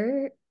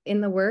departure in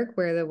the work,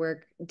 where the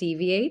work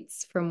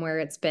deviates from where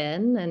it's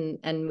been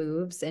and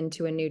moves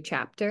into a new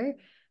chapter.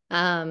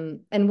 And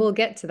we'll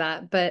get to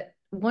that. But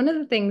one of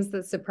the things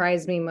that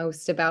surprised me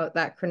most about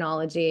that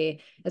chronology,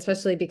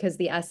 especially because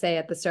the essay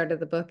at the start of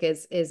the book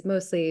is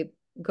mostly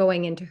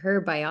going into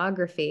her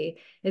biography,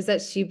 is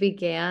that she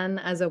began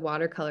as a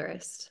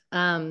watercolorist.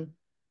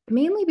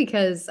 Mainly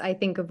because I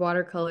think of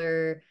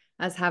watercolor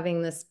as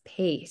having this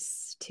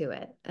pace to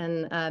it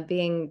and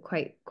being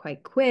quite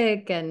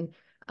quick and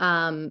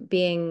when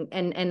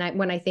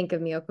I think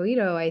of Miyoko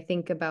Ito, I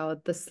think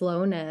about the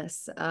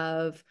slowness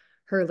of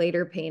her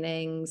later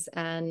paintings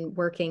and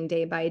working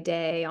day by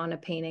day on a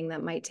painting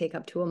that might take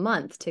up to a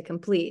month to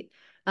complete.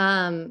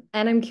 And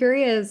I'm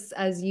curious,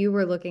 as you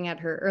were looking at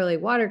her early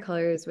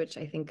watercolors, which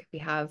I think we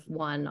have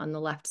one on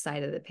the left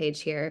side of the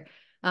page here,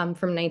 from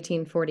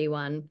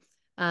 1941.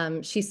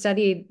 She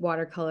studied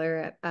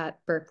watercolor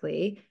at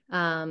Berkeley.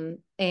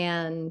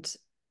 And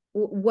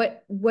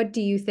what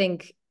do you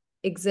think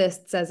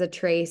exists as a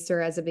trace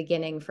or as a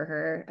beginning for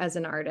her as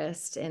an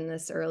artist in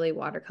this early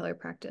watercolor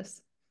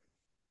practice?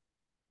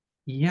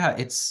 Yeah,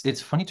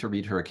 it's funny to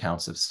read her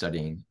accounts of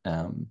studying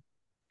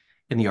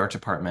in the art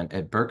department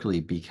at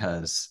Berkeley,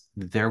 because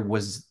there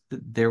was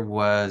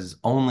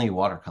only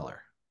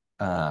watercolor.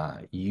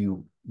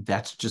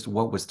 That's just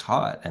what was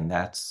taught, and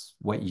that's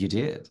what you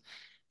did.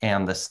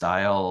 And the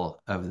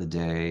style of the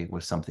day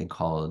was something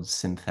called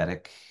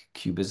synthetic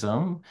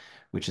cubism,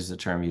 which is a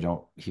term you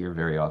don't hear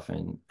very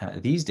often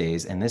these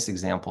days. And this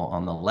example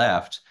on the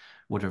left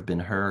would have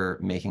been her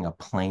making a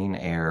plein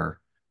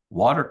air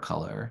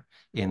watercolor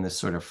in this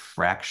sort of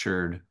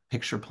fractured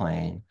picture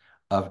plane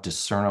of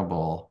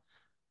discernible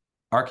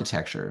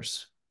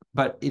architectures.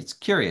 But it's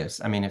curious.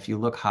 I mean, if you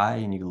look high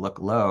and you look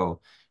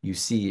low, you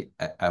see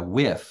a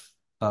whiff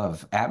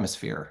of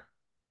atmosphere.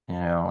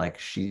 Like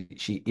she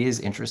is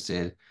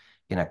interested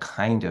in a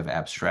kind of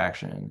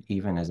abstraction,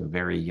 even as a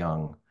very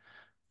young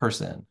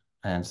person.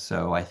 And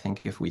so I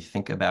think if we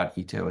think about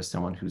Ito as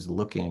someone who's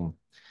looking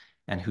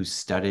and who's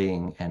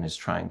studying and is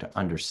trying to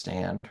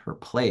understand her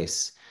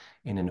place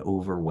in an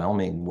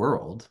overwhelming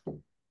world,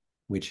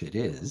 which it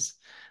is,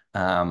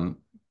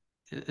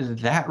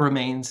 that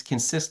remains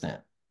consistent,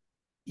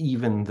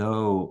 even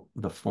though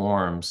the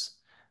forms,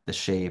 the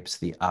shapes,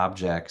 the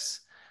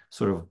objects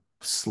sort of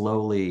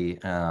slowly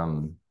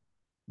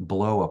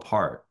blow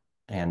apart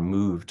and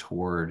move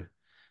toward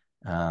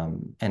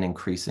an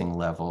increasing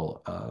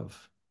level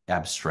of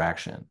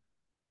abstraction.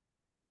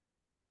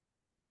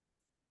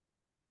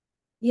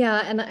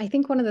 Yeah, and I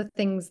think one of the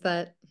things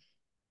that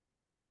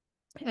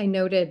I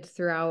noted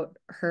throughout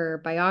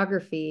her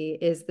biography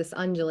is this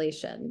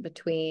undulation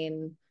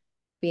between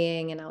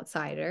being an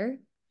outsider,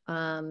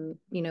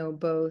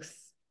 both.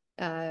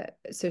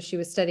 So she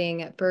was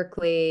studying at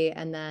Berkeley,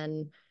 and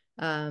then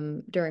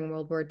during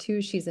World War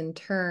II, she's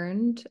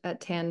interned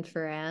at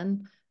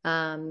Tanforan.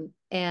 And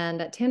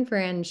at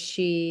Tanforan,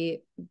 she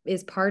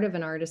is part of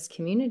an artist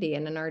community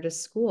and an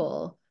artist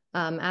school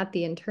at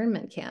the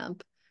internment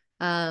camp.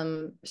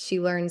 She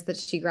learns that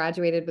she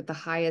graduated with the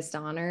highest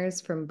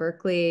honors from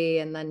Berkeley,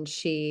 and then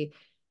she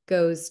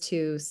goes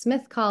to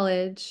Smith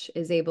College,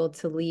 is able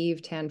to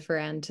leave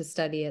Tanforan to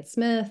study at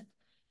Smith,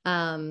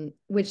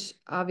 which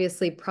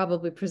obviously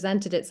probably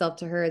presented itself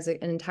to her as an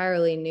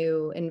entirely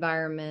new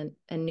environment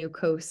and new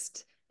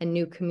coast and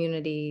new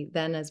community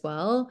then as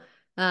well.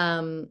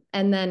 And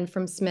then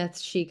from Smith,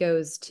 she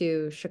goes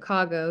to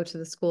Chicago to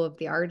the School of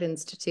the Art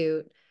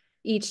Institute.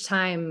 each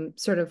time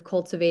sort of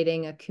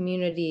cultivating a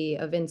community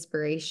of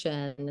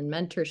inspiration and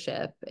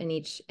mentorship in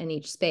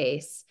each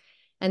space.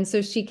 And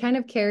so she kind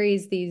of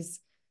carries these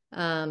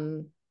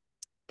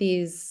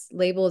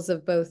labels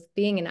of both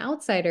being an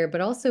outsider,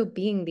 but also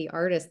being the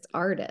artist's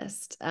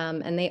artist.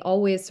 And they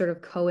always sort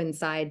of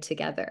coincide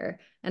together.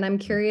 And I'm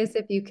curious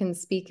if you can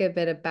speak a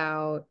bit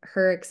about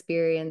her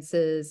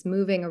experiences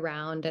moving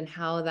around and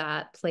how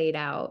that played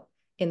out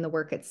in the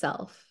work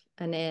itself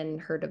and in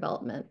her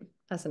development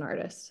as an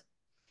artist.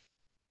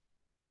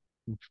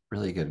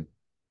 Really good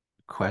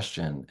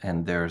question.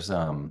 And there's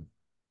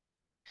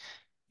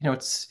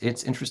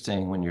it's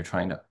interesting when you're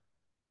trying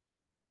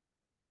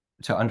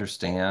to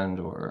understand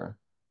or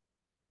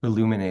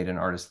illuminate an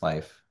artist's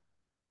life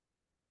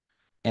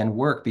and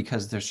work,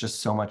 because there's just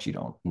so much you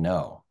don't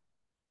know.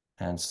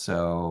 And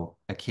so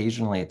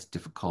occasionally it's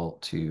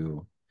difficult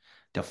to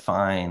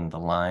define the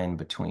line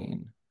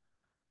between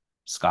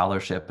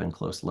scholarship and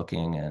close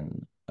looking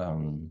and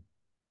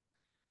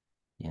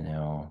you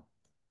know,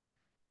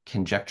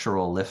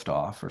 conjectural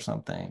liftoff or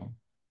something.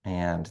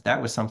 And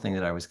that was something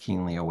that I was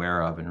keenly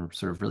aware of and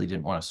sort of really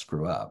didn't want to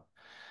screw up.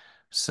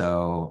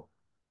 So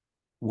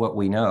what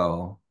we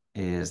know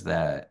is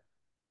that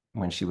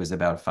when she was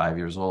about 5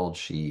 years old,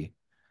 she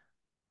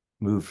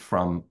moved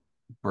from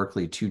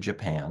Berkeley to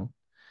Japan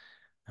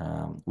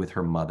with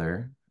her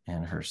mother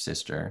and her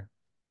sister.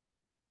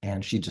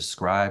 And she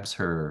describes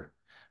her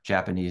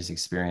Japanese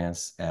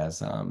experience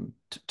as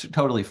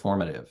totally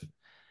formative.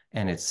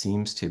 And it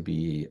seems to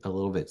be a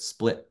little bit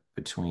split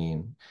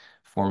between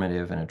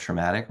formative and a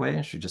traumatic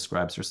way. She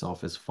describes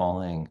herself as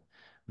falling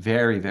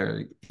very,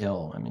 very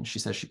ill. I mean, she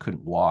says she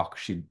couldn't walk.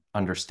 She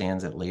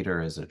understands it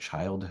later as a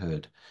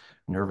childhood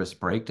nervous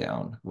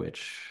breakdown,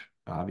 which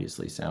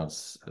obviously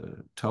sounds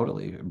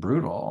totally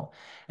brutal.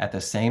 At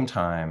the same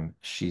time,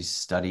 she's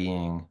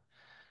studying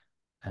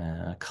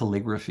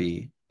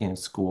calligraphy in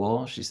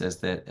school. She says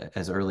that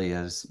as early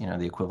as,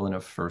 the equivalent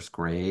of first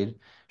grade,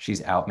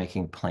 she's out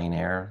making plein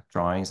air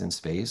drawings in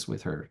space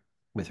with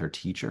her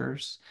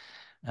teachers.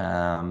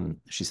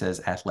 She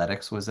says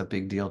athletics was a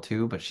big deal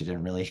too, but she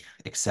didn't really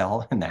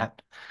excel in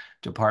that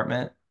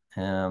department.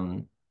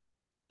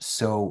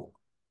 So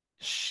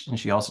and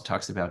she also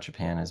talks about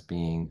Japan as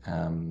being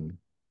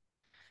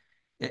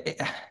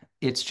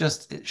it's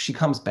just she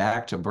comes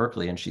back to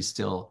Berkeley and she's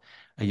still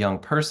a young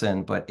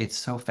person, but it's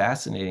so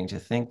fascinating to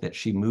think that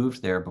she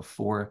moved there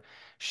before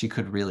she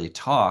could really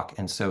talk.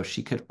 And so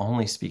she could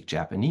only speak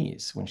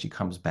Japanese when she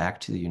comes back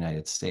to the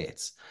United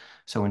States.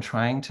 So in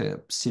trying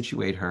to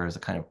situate her as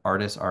a kind of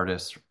artist,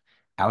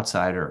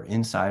 outsider,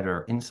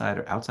 insider,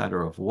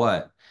 outsider of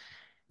what,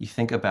 you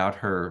think about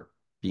her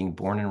being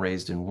born and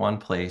raised in one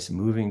place,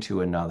 moving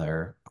to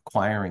another,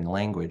 acquiring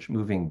language,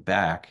 moving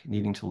back,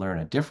 needing to learn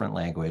a different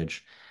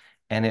language,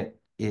 and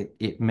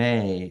it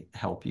may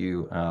help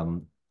you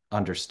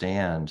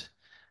understand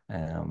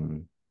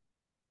um,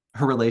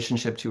 her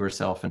relationship to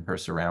herself and her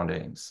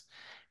surroundings,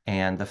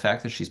 and the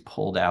fact that she's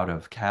pulled out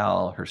of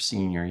Cal her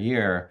senior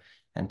year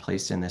and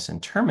placed in this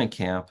internment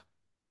camp.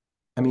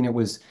 I mean, it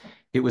was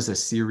a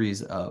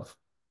series of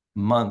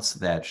months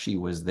that she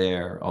was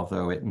there,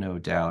 although it no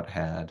doubt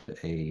had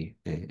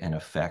an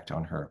effect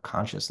on her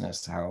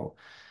consciousness. How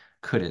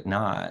could it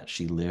not?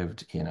 She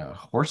lived in a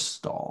horse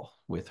stall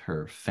with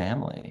her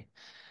family,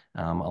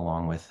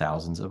 along with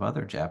thousands of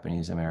other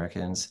Japanese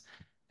Americans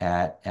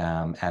at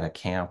a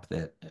camp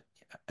that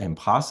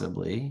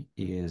impossibly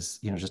is,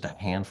 just a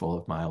handful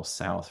of miles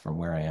south from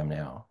where I am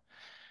now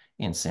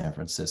in San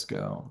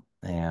Francisco.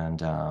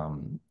 And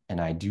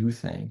I do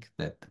think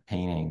that the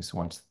paintings,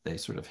 once they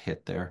sort of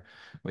hit their,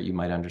 what you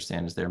might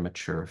understand as their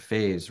mature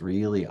phase,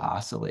 really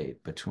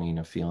oscillate between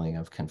a feeling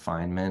of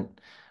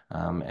confinement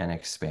and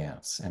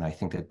expanse. And I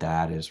think that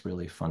that is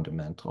really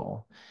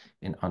fundamental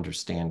in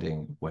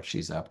understanding what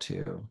she's up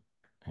to.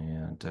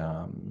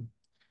 And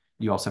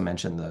you also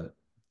mentioned the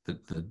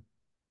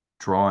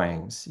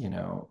drawings,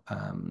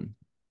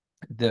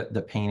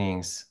 the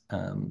paintings,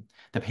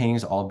 the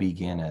paintings all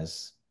begin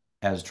as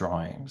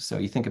drawings. So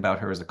you think about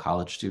her as a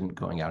college student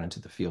going out into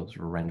the fields,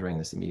 rendering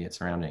this immediate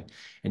surrounding,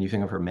 and you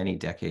think of her many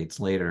decades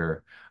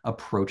later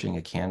approaching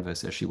a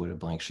canvas as she would a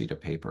blank sheet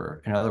of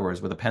paper. In other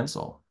words, with a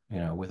pencil,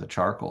 with a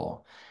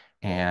charcoal,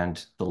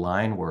 and the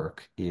line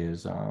work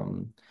is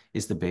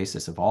the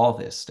basis of all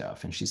this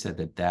stuff. And she said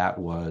that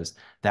was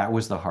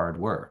the hard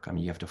work. I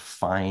mean, you have to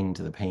find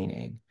the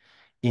painting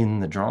in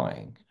the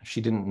drawing.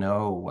 She didn't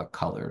know what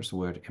colors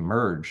would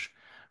emerge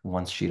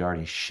once she'd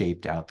already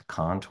shaped out the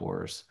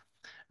contours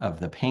of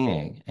the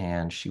painting.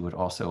 And she would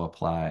also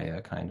apply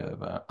a kind of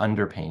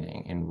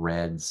underpainting in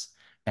reds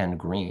and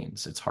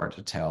greens. It's hard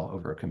to tell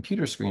over a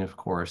computer screen, of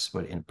course,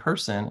 but in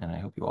person, and I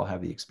hope you all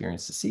have the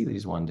experience to see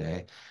these one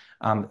day,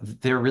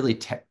 they're really,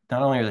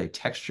 not only are they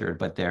textured,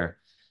 but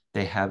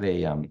they have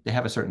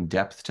a certain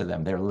depth to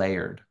them. They're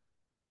layered.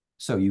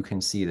 So you can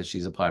see that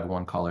she's applied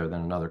one color,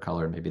 then another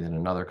color, maybe then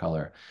another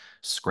color,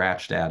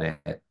 scratched at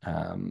it,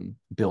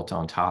 built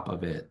on top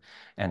of it.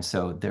 And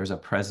so there's a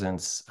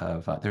presence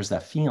of, there's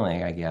that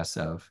feeling, I guess,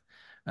 of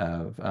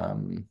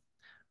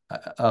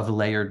of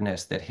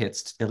layeredness that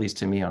hits, at least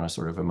to me, on a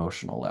sort of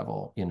emotional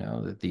level,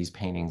 that these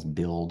paintings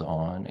build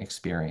on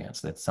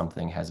experience, that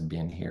something has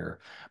been here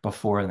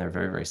before, and they're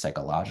very, very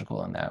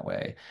psychological in that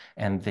way.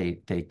 And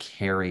they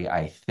carry,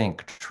 I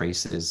think,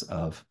 traces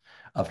of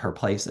her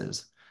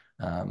places,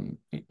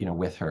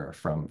 with her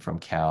from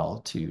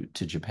Cal to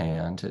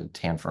Japan to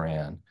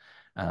Tanforan,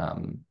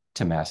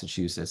 to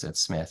Massachusetts at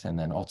Smith, and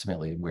then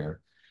ultimately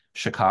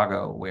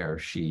Chicago, where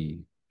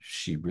she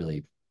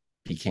really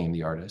became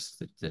the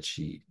artist that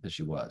she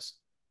was.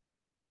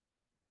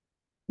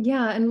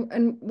 Yeah,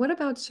 and what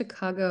about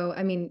Chicago?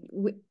 I mean,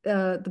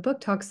 the book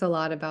talks a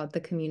lot about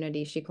the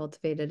community she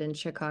cultivated in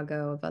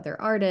Chicago of other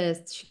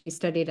artists. She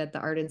studied at the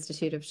Art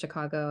Institute of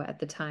Chicago at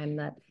the time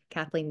that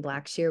Kathleen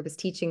Blackshear was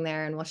teaching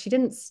there. And while she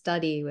didn't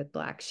study with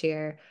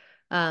Blackshear,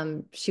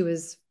 she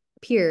was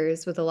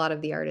peers with a lot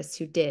of the artists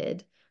who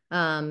did.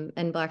 And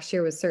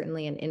Blackshear was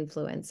certainly an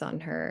influence on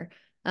her.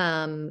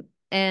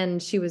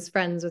 And she was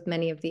friends with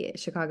many of the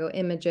Chicago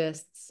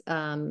imagists,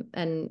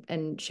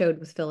 and showed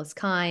with Phyllis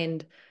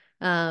Kind.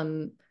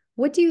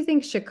 What do you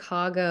think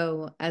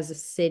Chicago as a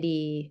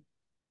city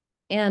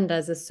and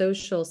as a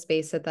social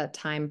space at that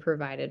time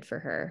provided for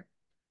her?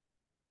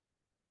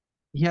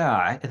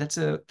 Yeah,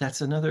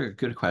 that's another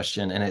good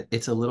question, and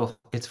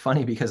it's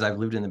funny because I've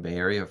lived in the Bay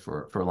Area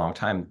for a long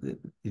time.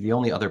 The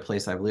only other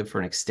place I've lived for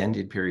an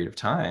extended period of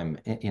time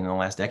in the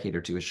last decade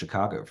or two is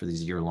Chicago for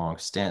these year-long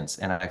stints,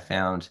 and I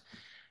found,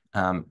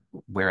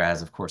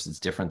 whereas of course it's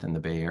different than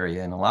the Bay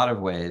Area in a lot of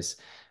ways,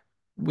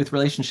 with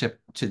relationship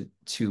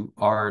to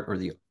art, or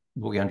the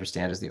what we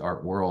understand as the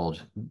art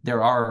world,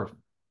 there are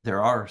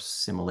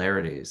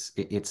similarities.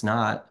 It's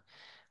not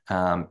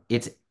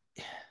it's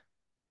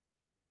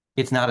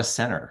not a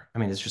center. I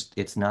mean,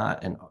 it's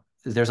not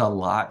there's a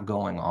lot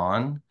going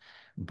on,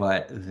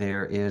 but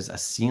there is a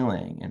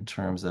ceiling in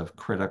terms of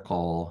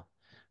critical,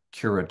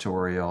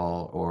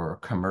 curatorial, or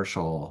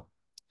commercial,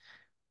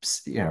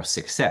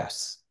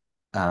 success.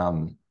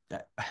 Um,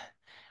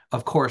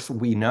 of course,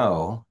 we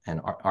know,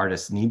 and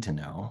artists need to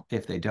know,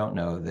 if they don't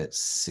know, that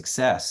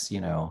success,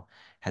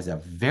 has a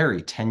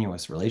very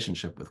tenuous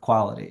relationship with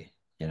quality,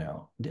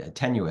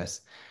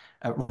 tenuous,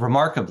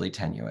 remarkably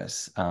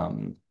tenuous.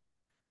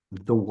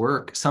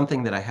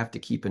 Something that I have to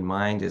keep in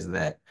mind is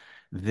that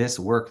this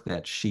work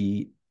that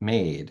she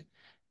made,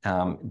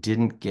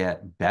 didn't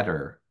get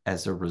better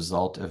as a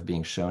result of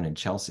being shown in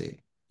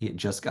Chelsea. It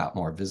just got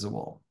more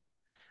visible.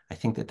 I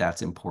think that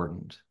that's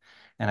important.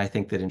 And I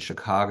think that in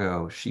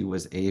Chicago, she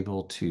was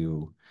able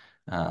to,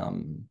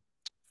 um,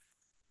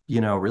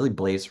 really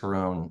blaze her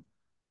own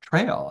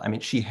trail. I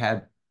mean, she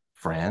had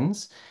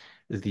friends.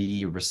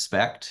 The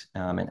respect,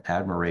 and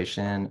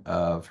admiration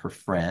of her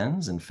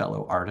friends and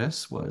fellow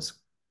artists was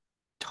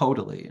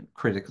totally and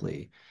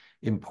critically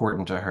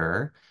important to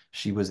her.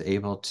 She was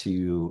able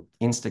to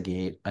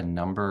instigate a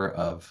number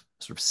of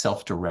sort of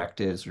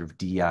self-directed, sort of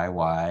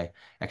DIY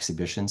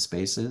exhibition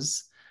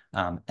spaces,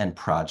 and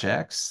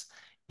projects.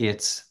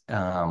 It's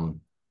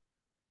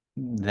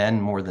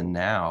then more than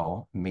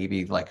now,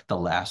 maybe like the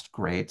last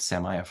great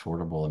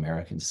semi-affordable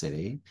American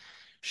city.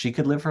 She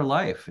could live her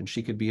life, and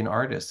she could be an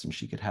artist, and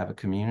she could have a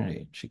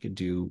community. She could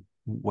do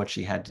what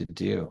she had to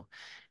do.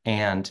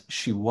 And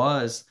she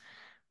was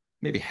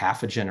maybe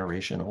half a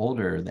generation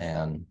older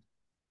than,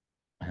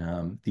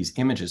 these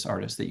images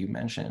artists that you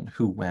mentioned,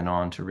 who went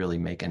on to really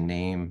make a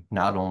name,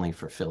 not only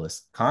for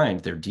Phyllis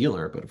Kind, their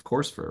dealer, but of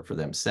course for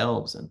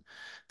themselves and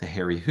the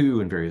Harry Who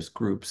and various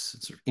groups,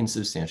 sort of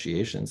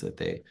insubstantiations that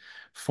they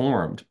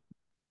formed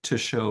to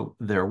show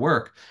their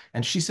work.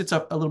 And she sits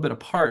up a little bit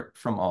apart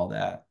from all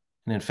that.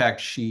 And in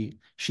fact, she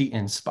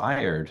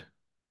inspired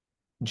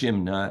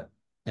Jim Nutt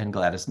and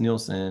Gladys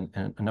Nielsen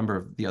and a number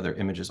of the other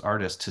images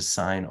artists to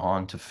sign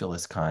on to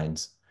Phyllis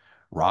Kind's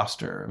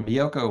roster.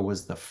 Miyoko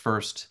was the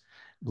first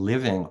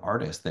living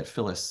artist that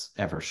Phyllis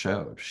ever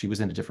showed. She was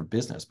in a different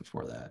business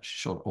before that. She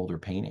showed older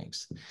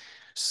paintings.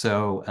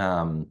 So,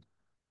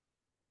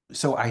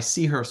 so I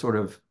see her sort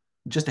of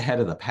just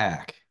ahead of the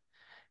pack.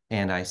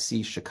 And I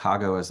see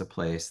Chicago as a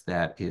place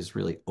that is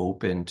really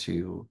open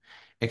to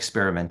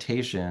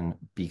experimentation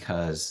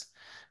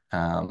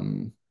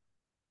um,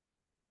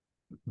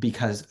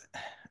 because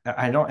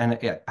I don't,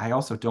 and I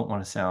also don't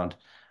want to sound,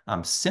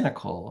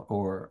 cynical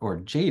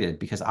or jaded,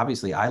 because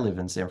obviously I live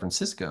in San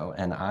Francisco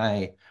and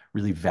I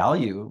really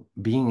value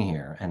being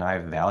here, and I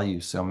value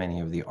so many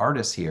of the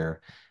artists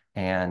here,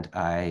 and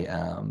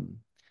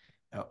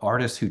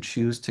artists who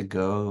choose to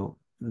go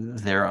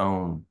their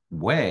own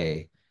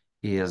way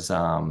is,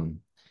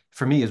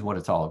 for me, is what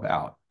it's all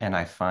about. And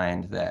I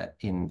find that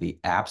in the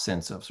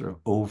absence of sort of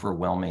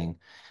overwhelming,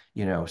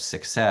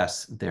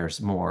 success,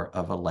 there's more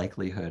of a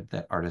likelihood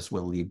that artists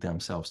will lead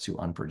themselves to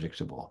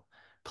unpredictable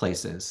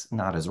places.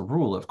 Not as a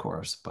rule, of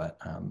course, but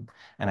and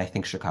I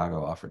think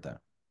Chicago offered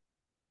that.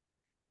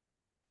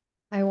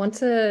 I want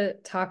to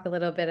talk a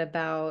little bit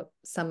about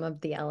some of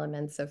the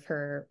elements of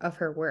her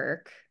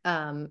work.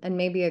 And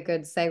maybe a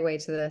good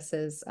segue to this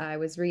is I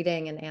was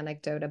reading an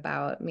anecdote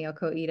about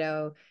Miyoko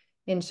Ito.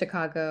 in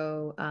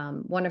Chicago,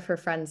 one of her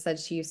friends said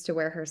she used to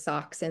wear her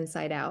socks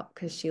inside out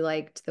because she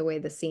liked the way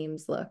the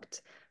seams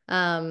looked.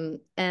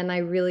 And I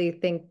really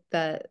think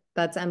that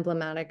that's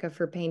emblematic of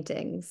her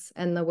paintings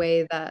and the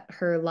way that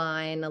her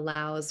line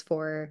allows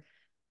for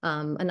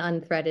an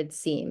unthreaded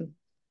seam.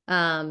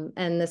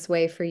 And this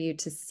way for you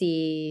to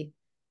see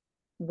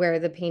where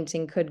the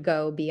painting could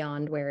go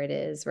beyond where it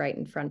is right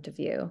in front of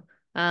you.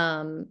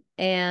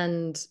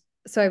 And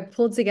so I've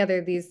pulled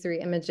together these three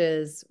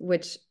images,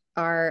 which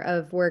are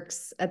of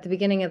works at the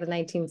beginning of the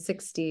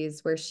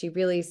 1960s, where she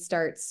really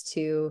starts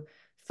to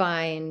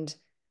find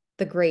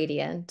the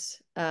gradient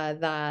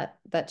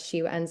that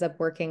she ends up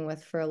working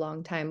with for a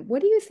long time.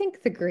 What do you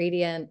think the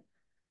gradient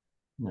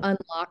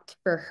unlocked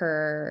for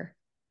her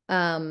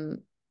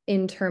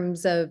in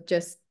terms of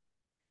just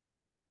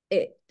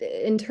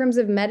in terms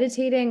of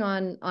meditating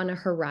on a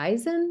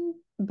horizon,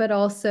 but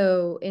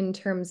also in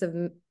terms of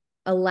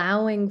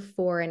allowing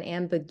for an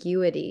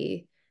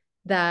ambiguity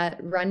that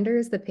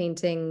renders the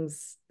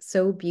paintings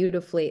so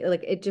beautifully?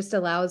 Like, it just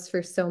allows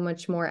for so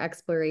much more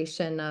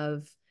exploration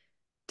of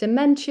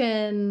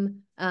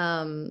dimension,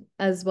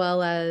 as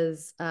well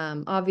as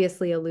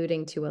obviously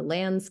alluding to a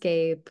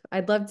landscape.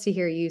 I'd love to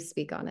hear you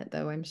speak on it,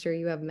 though. I'm sure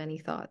you have many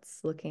thoughts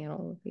looking at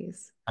all of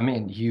these. I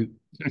mean, you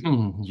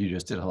you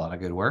just did a lot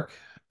of good work.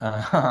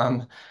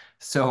 Um,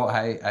 so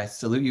I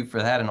salute you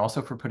for that, and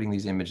also for putting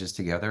these images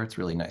together. It's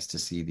really nice to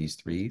see these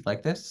three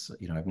like this.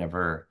 You know, I've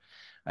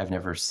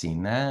never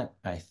seen that.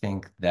 I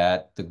think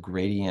that the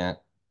gradient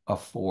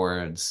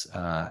affords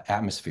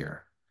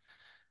atmosphere.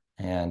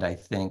 And I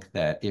think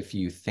that if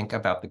you think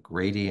about the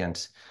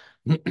gradient,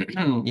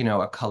 you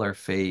know, a color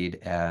fade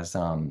as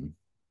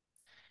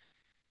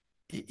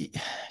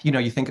you know,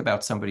 you think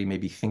about somebody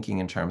maybe thinking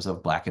in terms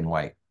of black and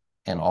white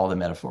and all the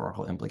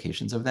metaphorical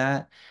implications of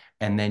that.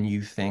 And then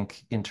you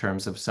think in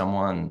terms of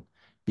someone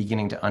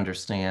beginning to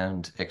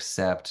understand,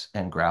 accept,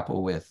 and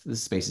grapple with the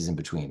spaces in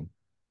between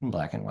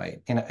black and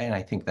white. And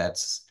I think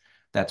that's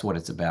what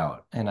it's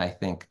about. And I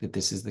think that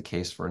this is the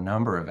case for a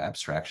number of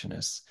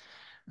abstractionists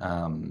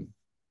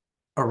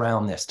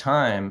around this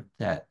time,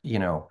 that, you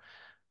know,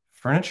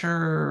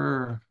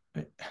 furniture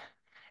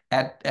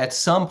at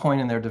some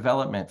point in their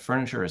development,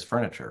 furniture is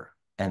furniture,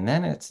 and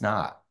then it's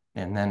not.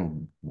 And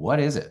then what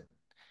is it?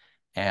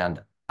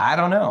 And I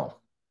don't know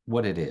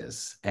what it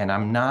is. And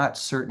I'm not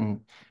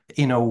certain.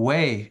 In a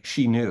way,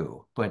 she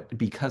knew, but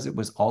because it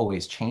was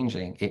always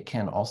changing, it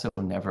can also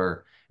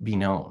never be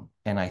known.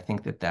 And I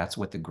think that that's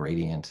what the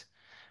gradient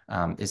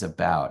is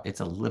about.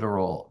 It's a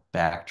literal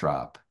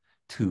backdrop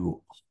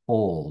to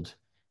hold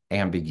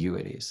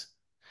ambiguities.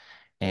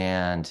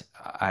 And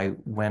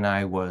when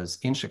I was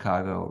in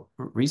Chicago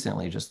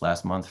recently, just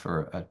last month,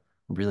 for a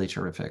really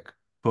terrific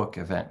book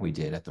event we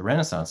did at the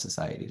Renaissance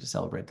Society to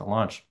celebrate the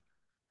launch,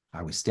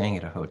 I was staying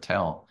at a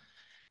hotel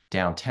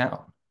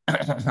downtown,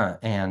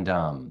 and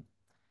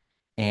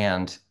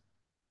and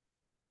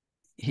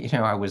you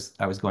know, I was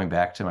going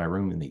back to my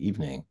room in the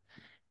evening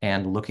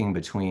and looking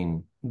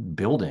between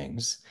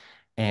buildings,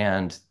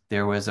 and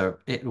it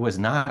was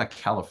not a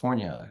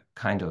California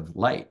kind of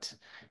light,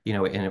 you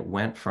know, and it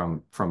went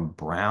from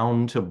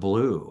brown to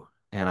blue.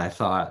 And I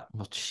thought,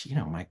 well, you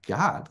know, my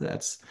God,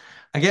 that's,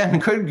 again,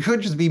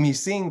 could just be me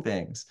seeing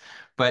things.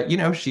 But, you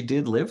know, she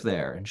did live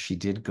there, and she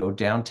did go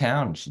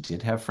downtown, and she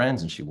did have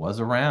friends, and she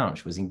was around,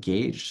 she was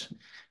engaged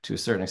to a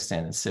certain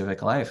extent in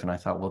civic life. And I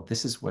thought, well,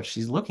 this is what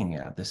she's looking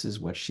at. This is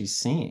what she's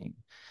seeing.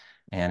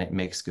 And it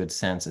makes good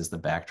sense as the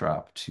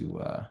backdrop to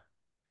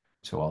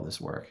all this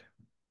work.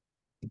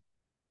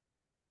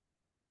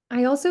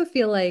 I also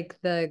feel like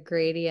the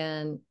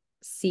gradient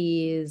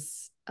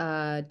sees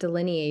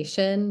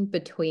delineation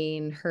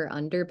between her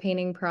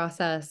underpainting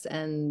process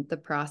and the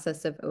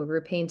process of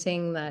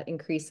overpainting that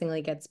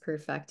increasingly gets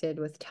perfected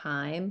with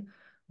time,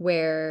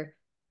 where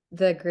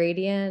the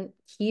gradient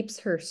keeps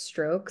her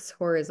strokes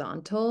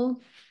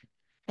horizontal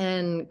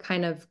and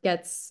kind of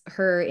gets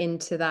her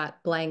into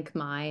that blank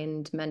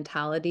mind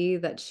mentality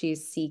that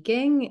she's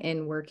seeking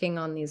in working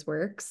on these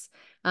works.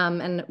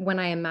 And when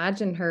I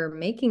imagine her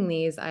making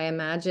these, I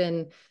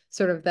imagine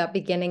sort of that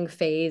beginning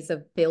phase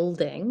of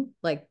building,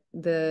 like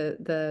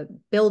the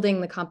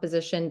building the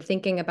composition,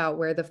 thinking about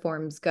where the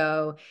forms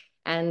go,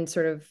 and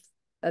sort of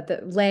the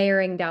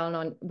layering down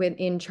on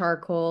in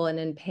charcoal and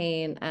in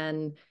paint,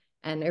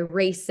 and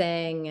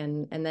erasing,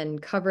 and then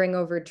covering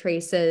over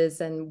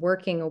traces and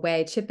working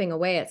away, chipping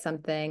away at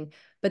something.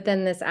 But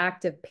then this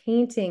act of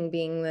painting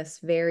being this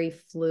very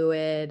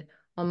fluid,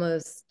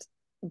 almost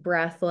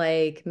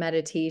breath-like,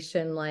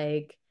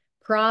 meditation-like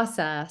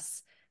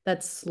process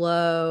that's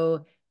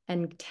slow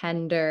and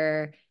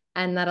tender,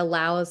 and that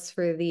allows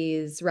for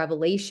these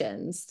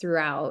revelations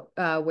throughout,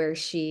 where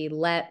she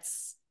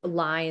lets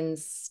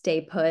lines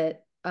stay put,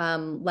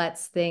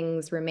 lets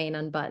things remain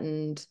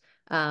unbuttoned,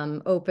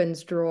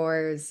 opens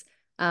drawers.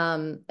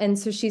 And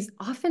so she's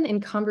often in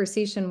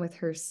conversation with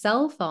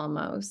herself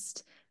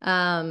almost,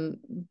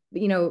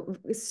 you know,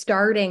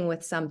 starting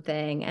with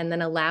something and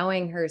then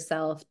allowing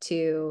herself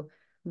to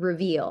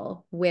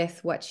reveal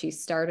with what she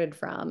started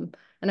from.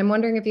 And I'm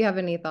wondering if you have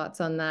any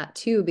thoughts on that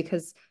too,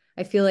 because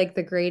I feel like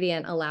the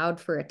gradient allowed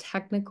for a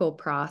technical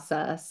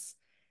process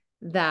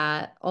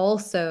that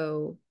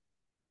also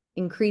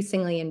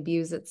increasingly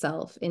imbues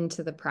itself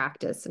into the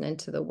practice and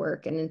into the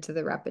work and into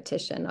the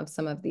repetition of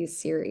some of these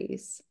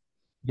series.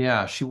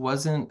 Yeah, she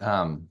wasn't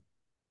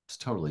it's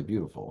totally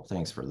beautiful.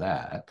 Thanks for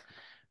that.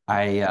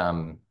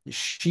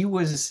 She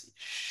was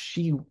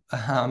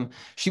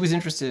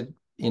interested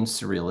in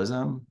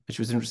surrealism, but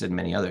she was interested in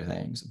many other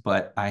things.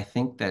 But I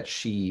think that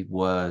she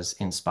was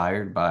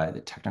inspired by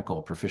the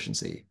technical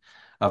proficiency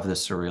of the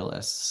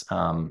surrealists.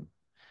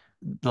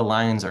 The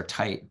lines are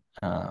tight.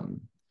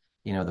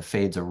 The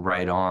fades are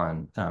right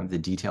on. The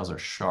details are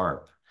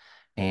sharp.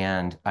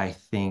 And I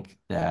think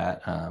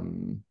that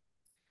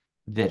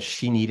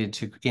she needed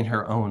to, in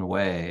her own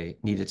way,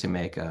 needed to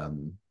make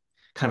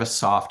kind of a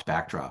soft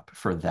backdrop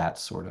for that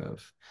sort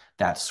of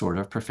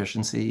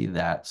proficiency,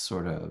 that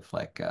sort of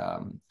like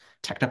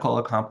technical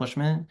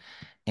accomplishment.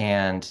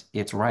 And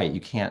it's right, you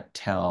can't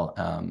tell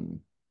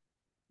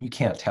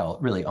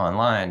really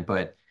online,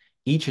 but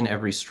each and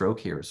every stroke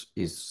here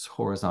is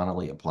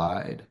horizontally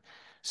applied.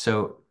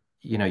 So,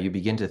 you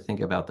begin to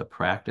think about the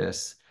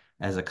practice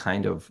as a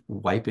kind of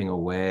wiping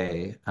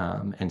away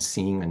and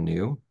seeing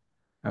anew,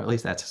 or at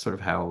least that's sort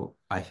of how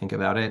I think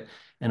about it.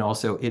 And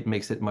also, it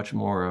makes it much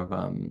more of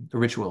a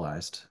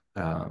ritualized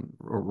or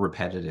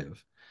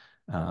repetitive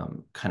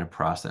kind of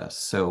process.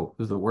 So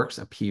the works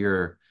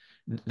appear,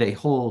 they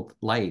hold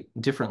light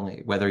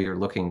differently, whether you're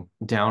looking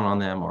down on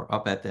them or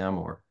up at them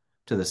or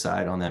to the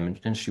side on them.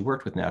 And she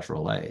worked with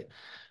natural light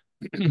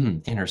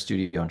in her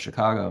studio in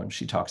Chicago. And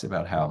she talks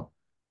about how,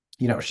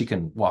 she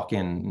can walk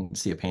in and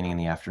see a painting in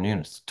the afternoon.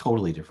 It's a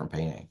totally different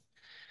painting.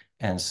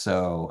 And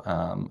so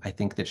I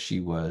think that she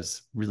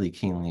was really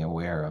keenly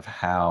aware of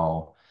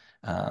how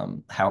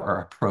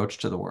our approach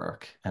to the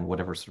work and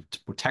whatever sort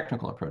of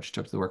technical approach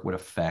to the work would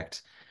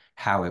affect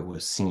how it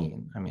was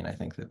seen. I mean, I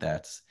think that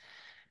that's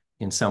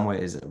in some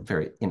ways a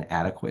very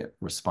inadequate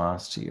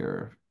response to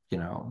your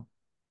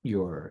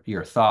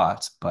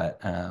thoughts,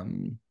 but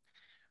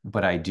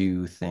I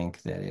do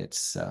think that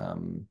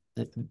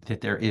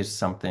that there is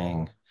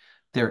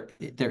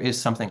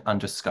something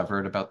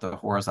undiscovered about the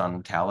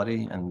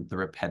horizontality and the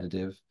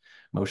repetitive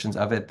motions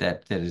of it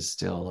that is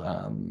still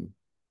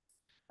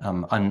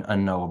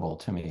unknowable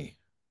to me.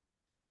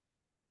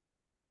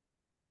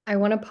 I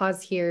want to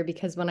pause here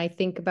because when I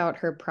think about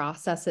her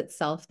process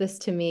itself, this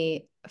to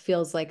me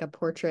feels like a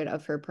portrait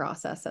of her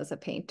process as a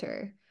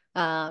painter,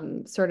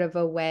 sort of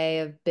a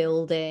way of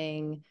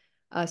building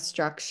a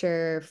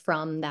structure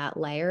from that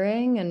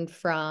layering and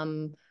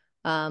from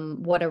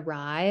what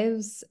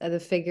arrives, the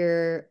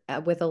figure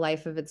with a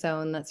life of its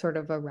own that sort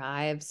of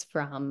arrives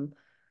from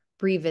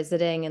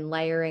revisiting and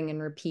layering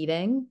and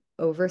repeating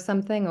over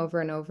something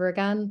over and over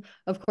again.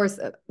 Of course,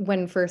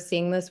 when first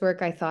seeing this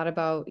work, I thought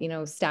about,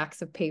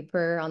 stacks of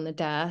paper on the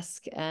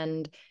desk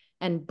and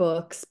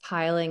books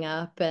piling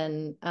up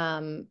and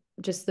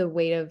just the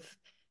weight of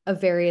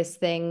various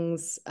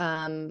things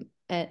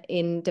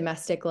in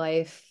domestic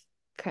life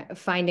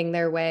finding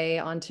their way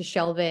onto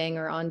shelving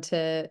or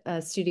onto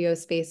studio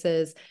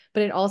spaces.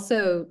 But it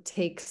also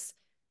takes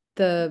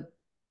the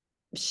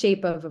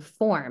shape of a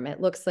form. It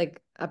looks like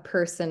a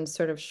person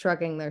sort of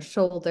shrugging their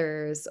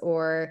shoulders,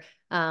 or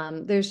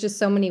there's just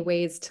so many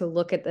ways to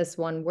look at this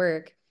one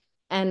work.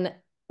 And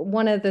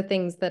one of the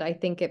things that I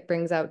think it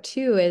brings out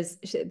too is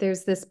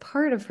there's this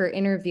part of her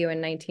interview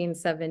in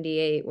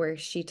 1978 where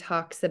she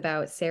talks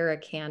about Sarah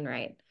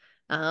Canwright.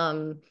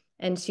 And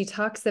she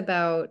talks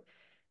about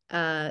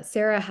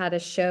Sarah had a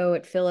show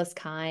at Phyllis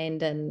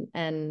Kind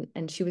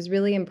and she was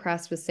really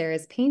impressed with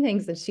Sarah's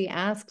paintings. And she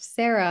asked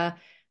Sarah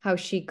how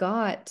she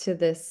got to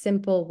this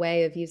simple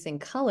way of using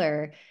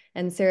color.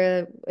 And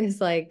Sarah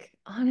is like,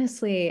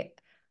 honestly,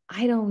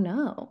 I don't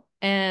know.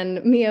 And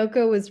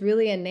Miyoko was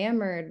really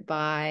enamored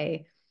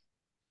by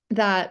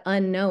that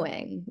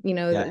unknowing,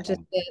 Yeah. just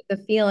the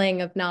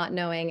feeling of not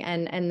knowing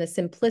and the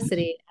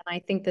simplicity. And I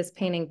think this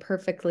painting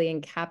perfectly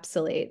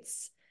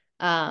encapsulates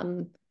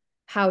um,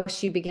 how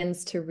she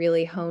begins to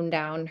really hone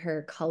down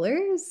her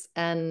colors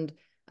and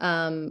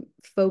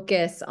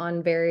focus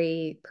on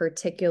very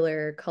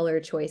particular color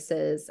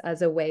choices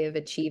as a way of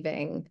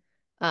achieving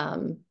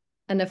an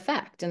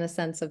effect and a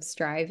sense of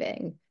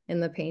striving in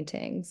the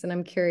paintings. And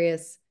I'm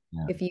curious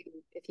Yeah.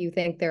 if you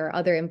think there are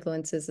other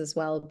influences as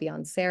well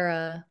beyond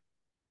Sarah.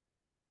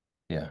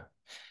 Yeah.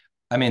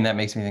 I mean, that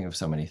makes me think of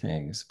so many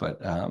things, but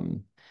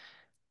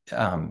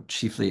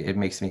chiefly it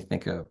makes me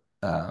think of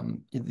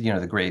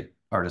the great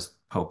artist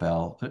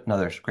Popel,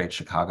 another great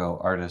Chicago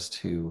artist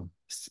who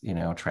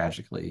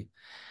tragically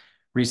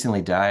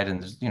recently died.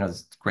 And there's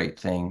this great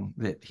thing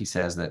that he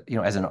says that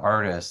as an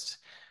artist,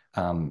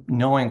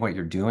 knowing what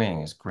you're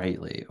doing is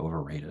greatly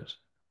overrated.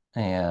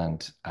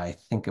 And I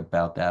think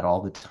about that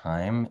all the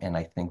time, and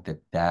I think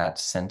that that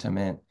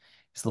sentiment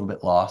is a little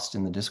bit lost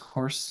in the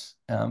discourse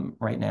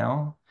right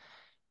now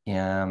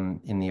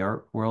in the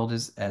art world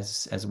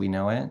as we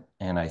know it.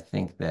 And I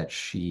think that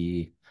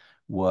she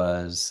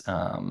was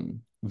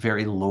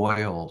very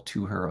loyal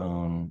to her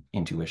own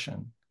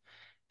intuition.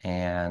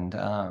 And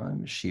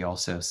she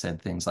also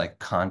said things like,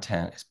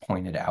 content is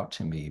pointed out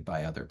to me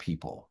by other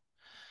people.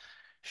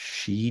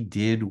 She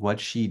did what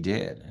she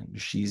did,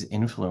 and she's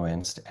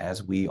influenced,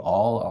 as we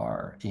all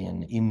are,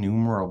 in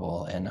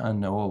innumerable and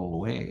unknowable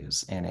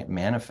ways, and it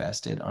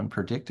manifested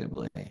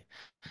unpredictably,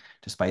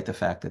 despite the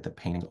fact that the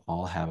paintings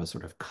all have a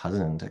sort of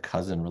cousin to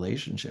cousin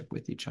relationship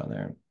with each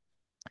other.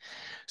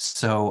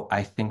 So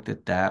I think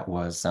that that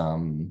was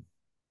and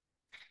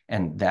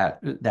that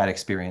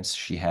experience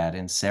she had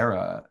in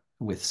Sarah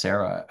with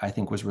Sarah, I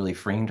think was really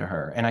freeing to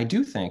her. And I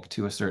do think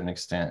to a certain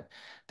extent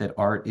that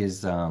art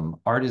is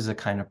a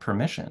kind of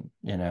permission,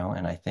 you know,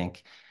 and I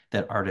think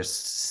that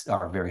artists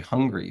are very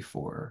hungry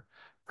for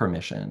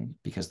permission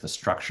because the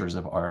structures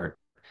of art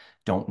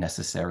don't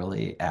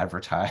necessarily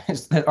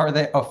advertise that, or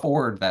they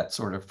afford that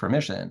sort of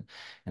permission.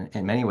 And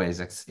in many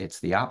ways, it's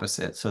the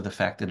opposite. So the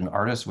fact that an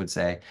artist would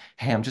say,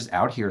 "Hey, I'm just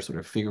out here sort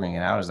of figuring it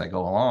out as I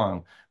go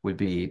along," would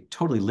be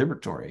totally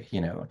liberatory,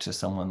 you know, to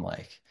someone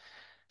like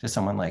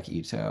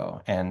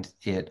Ito. And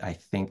I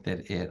think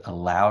that it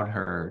allowed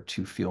her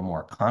to feel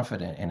more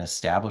confident in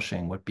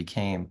establishing what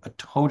became a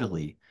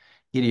totally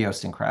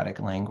idiosyncratic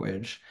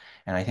language.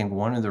 And I think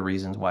one of the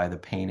reasons why the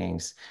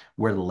paintings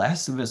were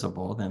less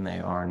visible than they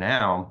are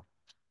now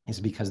is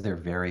because they're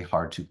very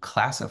hard to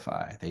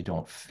classify. They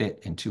don't fit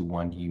into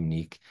one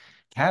unique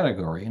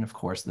category. And of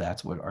course,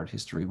 that's what art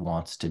history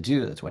wants to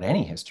do. That's what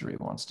any history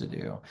wants to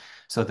do.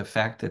 So the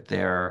fact that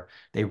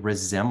they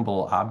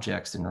resemble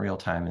objects in real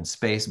time and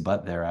space,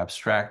 but they're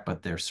abstract,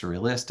 but they're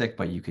surrealistic,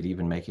 but you could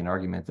even make an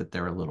argument that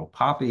they're a little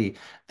poppy,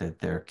 that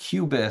they're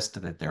cubist,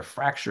 that they're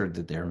fractured,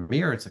 that they're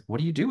mirrored. It's like, what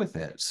do you do with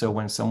it? So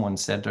when someone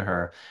said to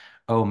her,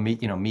 "Oh,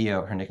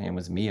 Mio, her nickname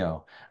was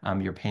Mio,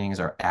 your paintings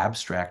are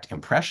abstract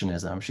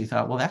impressionism," she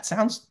thought, well, that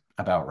sounds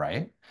about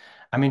right.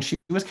 I mean, she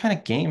was kind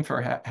of game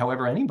for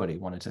however anybody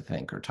wanted to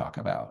think or talk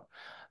about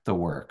the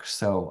work.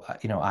 So,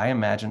 you know, I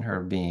imagine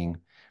her being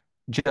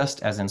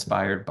just as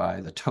inspired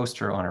by the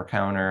toaster on her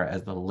counter,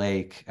 as the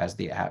lake, as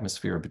the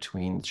atmosphere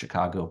between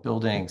Chicago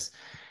buildings.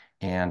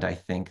 And I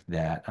think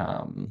that,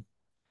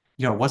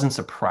 you know, it wasn't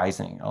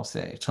surprising, I'll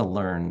say, to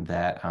learn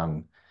that,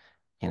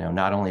 you know,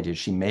 not only did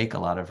she make a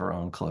lot of her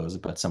own clothes,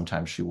 but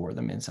sometimes she wore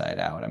them inside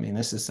out. I mean,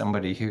 this is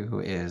somebody who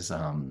is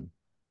um,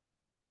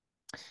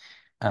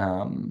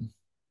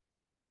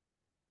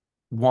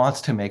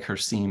 wants to make her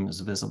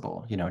seams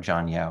visible. You know,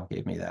 John Yao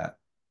gave me that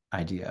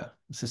idea.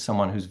 This is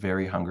someone who's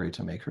very hungry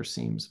to make her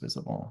seams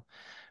visible,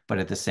 but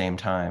at the same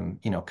time,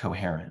 you know,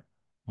 coherent,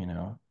 you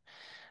know.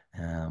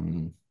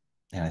 Um,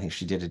 and I think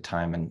she did it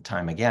time and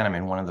time again. I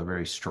mean, one of the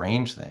very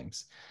strange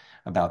things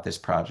about this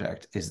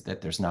project is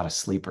that there's not a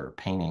sleeper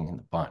painting in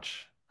the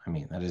bunch. I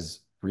mean, that is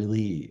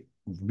really,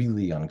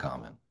 really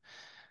uncommon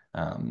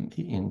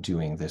in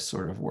doing this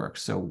sort of work.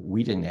 So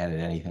we didn't edit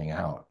anything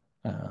out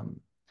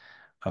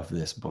of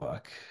this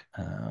book.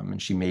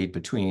 And she made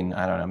between,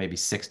 I don't know, maybe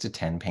 6 to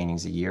 10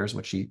 paintings a year is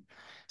what she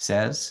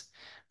says.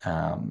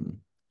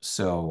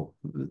 So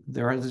you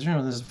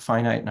know, there's a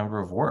finite number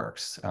of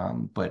works,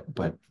 but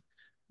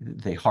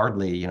they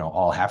hardly, you know,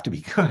 all have to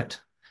be good,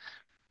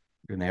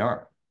 and they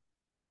are.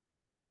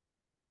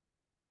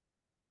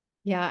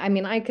 Yeah, I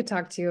mean, I could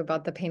talk to you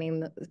about the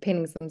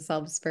paintings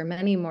themselves for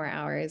many more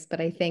hours, but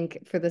I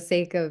think for the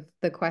sake of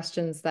the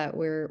questions that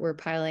we're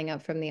piling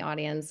up from the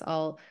audience,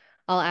 I'll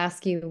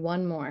ask you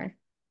one more,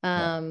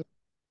 Yeah.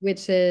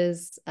 which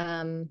is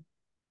a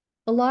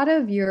lot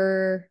of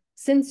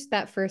since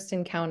that first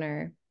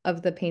encounter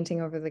of the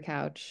painting over the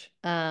couch,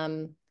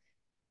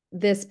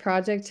 this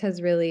project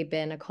has really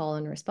been a call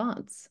and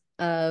response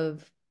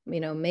of, you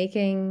know,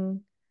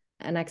 making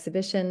an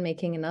exhibition,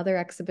 making another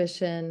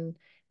exhibition,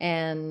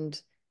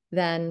 and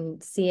then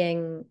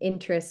seeing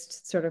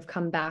interest sort of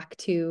come back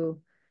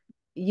to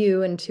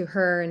you and to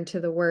her and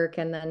to the work,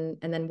 and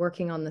then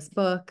working on this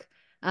book.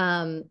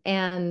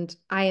 And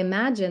I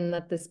imagine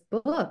that this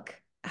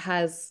book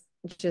has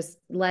just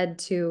led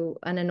to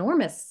an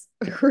enormous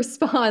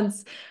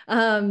response,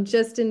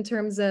 just in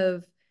terms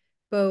of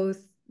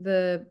both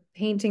the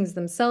paintings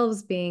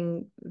themselves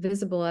being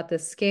visible at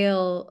this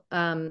scale,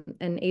 and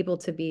able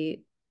to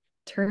be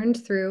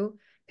turned through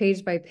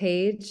page by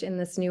page in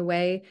this new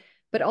way.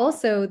 But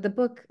also the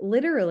book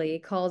literally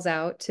calls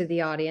out to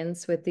the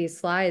audience with these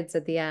slides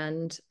at the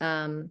end,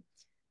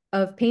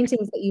 of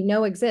paintings that you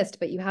know exist,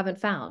 but you haven't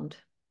found,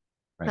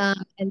 Right.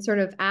 and sort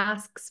of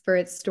asks for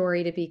its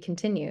story to be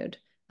continued,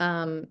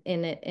 in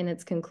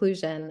its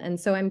conclusion. And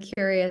so I'm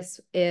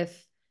curious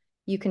if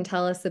you can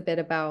tell us a bit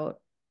about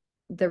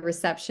the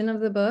reception of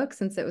the book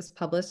since it was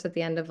published at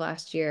the end of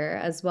last year,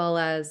 as well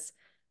as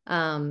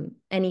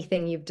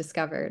anything you've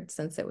discovered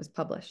since it was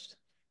published.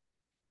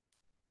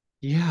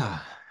 Yeah.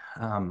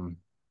 Um,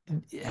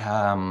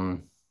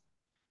 um,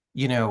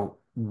 you know,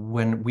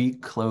 when we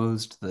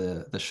closed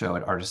the show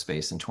at Artist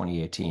Space in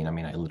 2018, I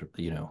mean, I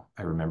literally, you know,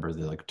 I remember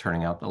the like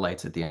turning out the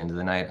lights at the end of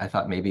the night. I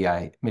thought maybe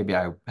I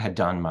had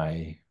done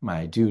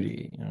my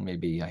duty, you know,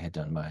 maybe I had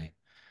done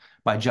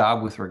my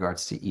job with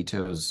regards to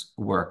Ito's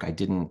work. I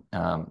didn't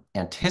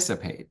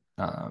anticipate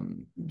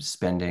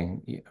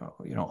spending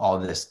all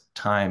this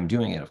time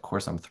doing it. Of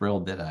course, I'm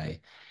thrilled that I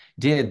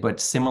did, but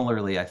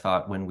similarly, I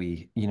thought when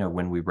we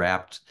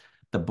wrapped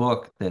the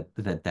book that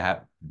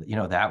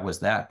was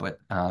that. But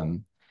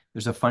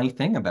there's a funny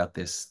thing about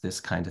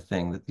this kind of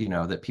thing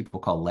that people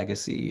call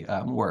legacy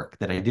work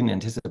that I didn't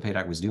anticipate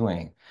I was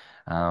doing.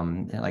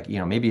 Like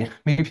maybe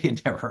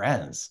it never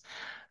ends.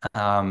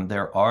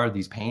 There are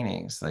these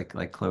paintings,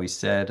 like Chloe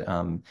said,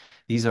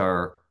 these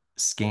are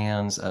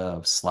scans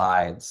of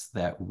slides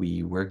that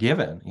we were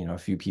given. A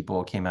few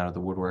people came out of the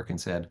woodwork and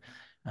said,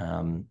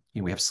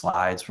 we have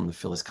slides from the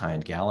Phyllis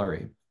Kind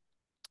Gallery.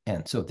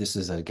 And so this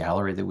is a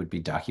gallery that would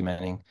be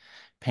documenting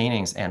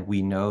paintings. And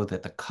we know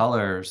that the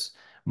colors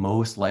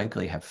most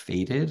likely have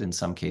faded, in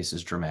some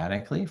cases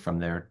dramatically, from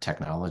their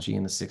technology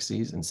in the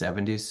 60s and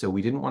 70s. So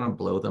we didn't want to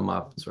blow them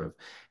up and sort of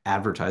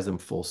advertise them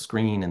full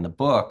screen in the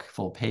book,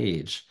 full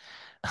page.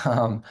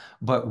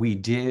 But we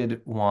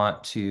did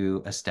want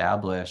to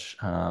establish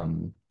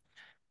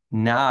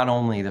not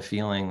only the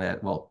feeling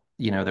that, well,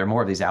 there are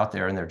more of these out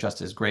there and they're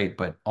just as great,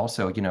 but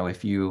also,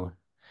 if you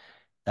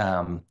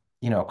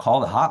call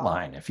the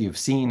hotline if you've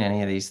seen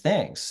any of these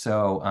things.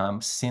 So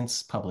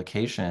since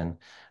publication,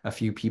 a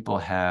few people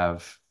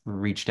have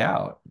reached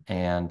out,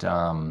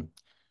 and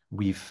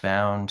we've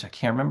found, I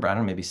can't remember, I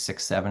don't know, maybe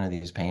 6, 7 of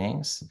these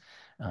paintings,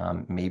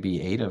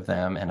 maybe 8 of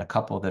them, and a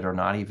couple that are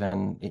not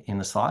even in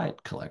the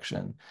slide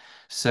collection.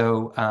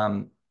 So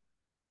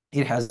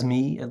it has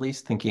me at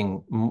least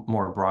thinking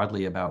more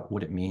broadly about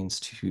what it means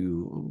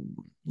to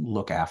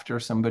look after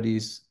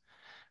somebody's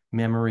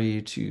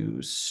memory,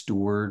 to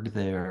steward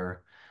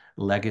their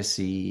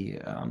legacy.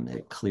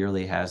 It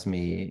clearly has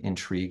me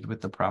intrigued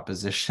with the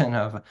proposition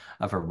of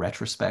a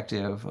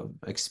retrospective, of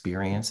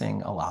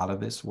experiencing a lot of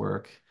this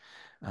work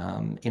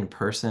in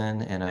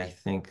person. And I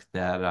think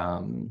that,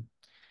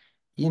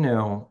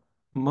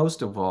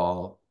 most of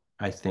all,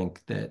 I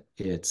think that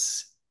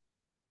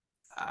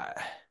uh,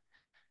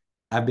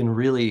 I've been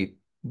really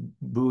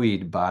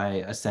buoyed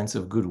by a sense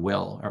of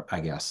goodwill, I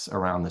guess,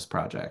 around this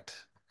project.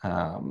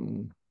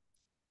 And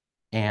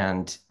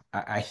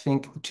I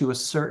think to a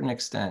certain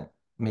extent,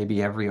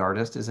 maybe every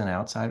artist is an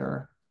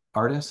outsider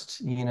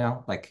artist,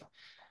 like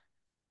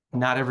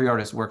not every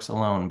artist works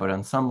alone, but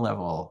on some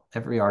level,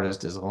 every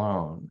artist is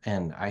alone.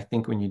 And I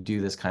think when you do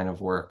this kind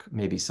of work,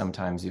 maybe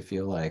sometimes you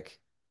feel like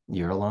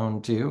you're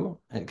alone too,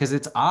 because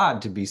it's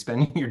odd to be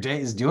spending your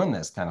days doing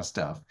this kind of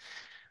stuff.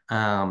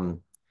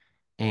 Um,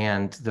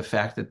 and the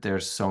fact that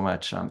there's so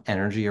much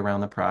energy around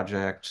the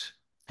project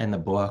and the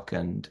book,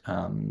 and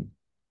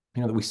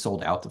that we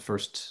sold out the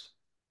first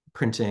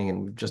printing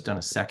and we've just done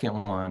a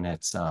second one.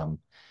 It's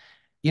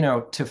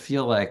to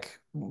feel like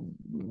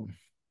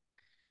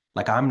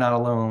I'm not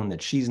alone,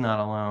 that she's not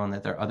alone,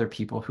 that there are other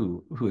people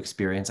who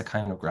experience a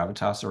kind of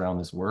gravitas around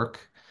this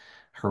work,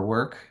 her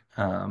work,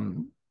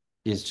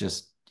 is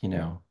just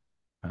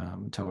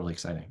totally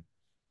exciting.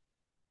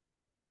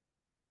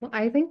 Well,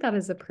 I think that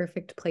is a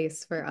perfect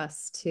place for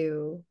us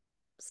to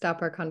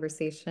stop our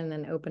conversation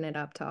and open it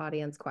up to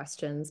audience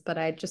questions. But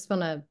I just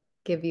want to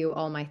give you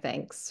all my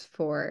thanks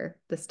for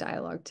this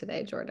dialogue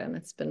today, Jordan.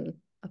 It's been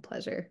a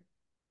pleasure.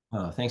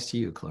 Thanks to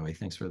you, Chloe.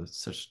 Thanks for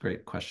such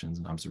great questions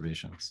and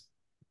observations.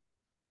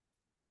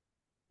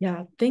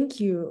 Yeah, thank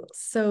you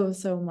so,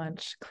 so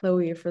much,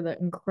 Chloe, for the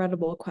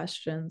incredible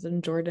questions,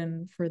 and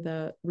Jordan for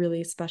the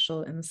really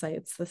special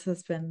insights. This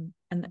has been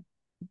an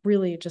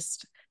really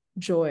just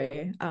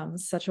joy.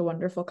 Such a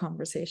wonderful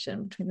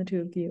conversation between the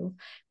two of you,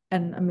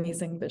 and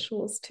amazing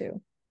visuals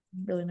too.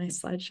 Really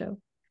nice slideshow.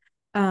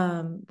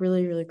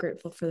 Really, really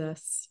grateful for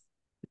this.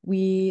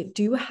 We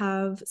do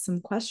have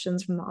some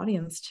questions from the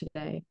audience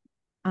today.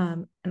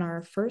 And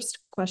our first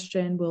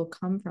question will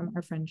come from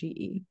our friend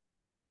GE.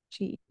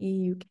 GE,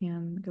 you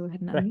can go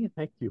ahead and unmute.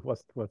 Thank you.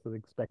 Wasn't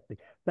expecting.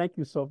 Thank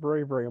you so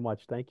very, very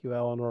much. Thank you,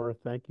 Eleanor.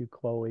 Thank you,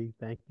 Chloe.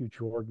 Thank you,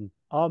 Jordan.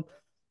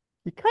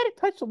 You kind of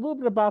touched a little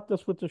bit about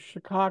this with the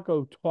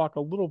Chicago talk a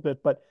little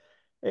bit, but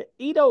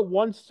Ito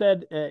once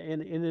said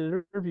in an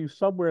interview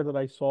somewhere that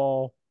I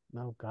saw,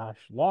 oh gosh,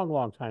 long,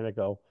 long time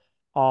ago,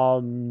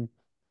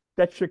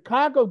 that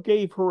Chicago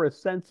gave her a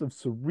sense of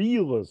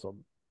surrealism.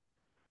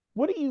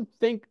 What do you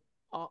think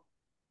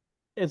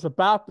is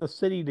about the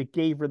city that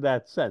gave her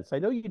that sense? I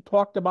know you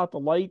talked about the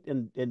light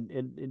and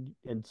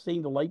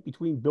seeing the light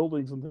between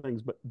buildings and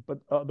things,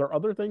 but there are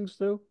other things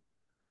too?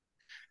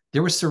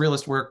 There was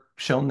surrealist work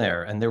shown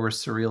there, and there were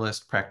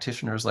surrealist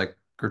practitioners like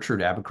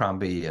Gertrude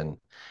Abercrombie, and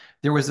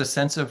there was a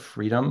sense of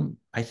freedom,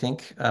 I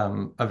think,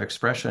 of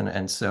expression.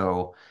 And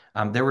so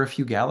there were a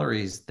few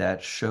galleries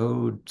that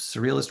showed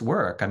surrealist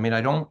work. I mean,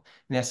 I don't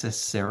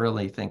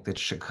necessarily think that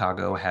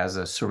Chicago has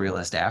a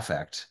surrealist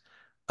affect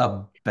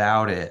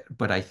about it,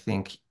 but I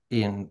think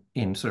in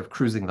sort of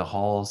cruising the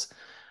halls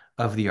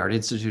of the Art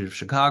Institute of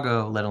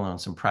Chicago, let alone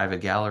some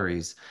private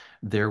galleries,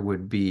 there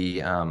would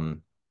be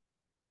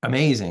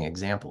amazing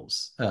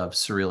examples of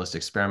surrealist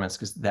experiments,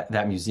 because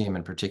that museum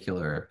in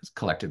particular is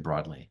collected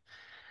broadly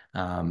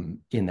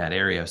in that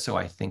area. So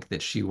I think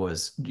that she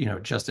was,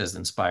 just as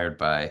inspired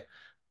by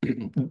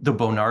the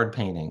Bonnard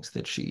paintings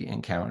that she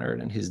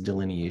encountered and his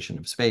delineation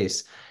of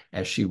space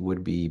as she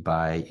would be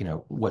by,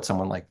 what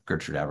someone like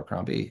Gertrude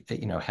Abercrombie,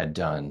 had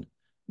done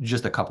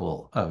just a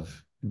couple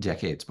of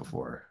decades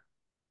before.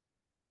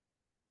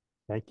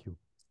 Thank you.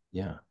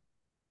 Yeah.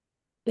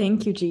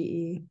 Thank you,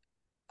 GE.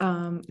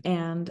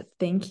 And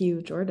thank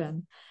you,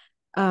 Jordan.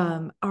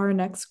 Our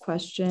next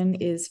question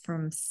is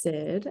from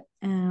Sid.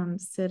 And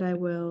Sid, I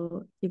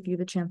will give you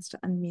the chance to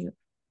unmute.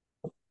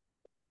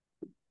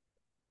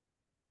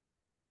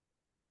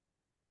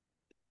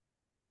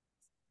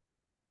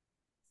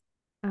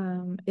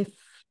 If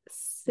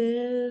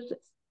Sid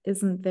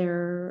isn't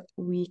there,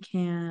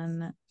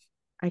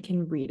 I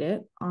can read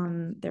it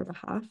on their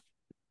behalf.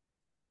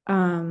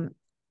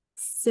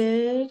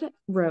 Sid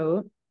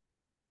wrote,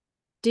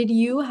 did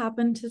you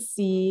happen to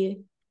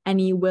see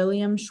any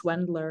William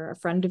Schwendler, a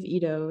friend of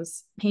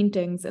Ito's,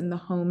 paintings in the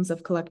homes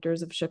of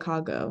collectors of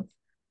Chicago?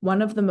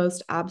 One of the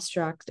most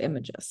abstract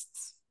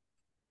imagists.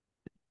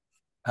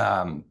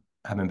 I'm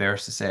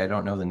embarrassed to say I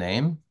don't know the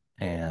name,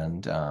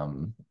 and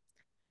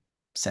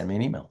send me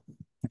an email.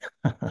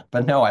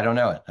 But no, I don't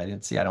know it. I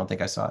don't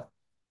think I saw it.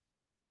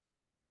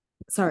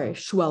 Sorry,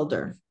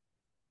 Schwedler.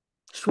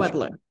 Hard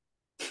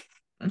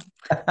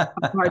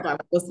time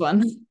with this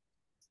one.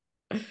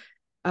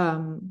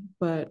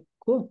 But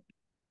cool.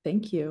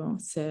 Thank you,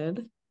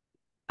 Sid.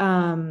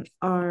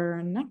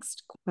 Our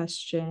next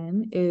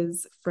question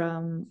is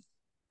from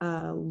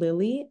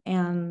Lily,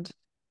 and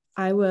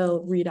I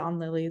will read on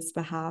Lily's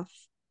behalf.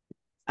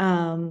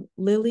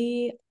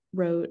 Lily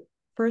wrote,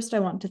 first, I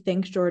want to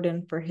thank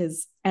Jordan for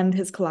his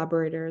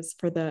collaborators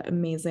for the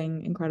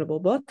amazing, incredible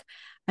book.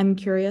 I'm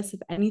curious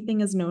if anything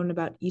is known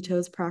about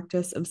Ito's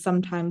practice of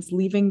sometimes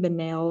leaving the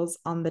nails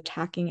on the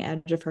tacking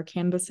edge of her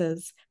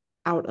canvases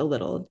out a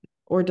little,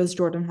 or does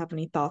Jordan have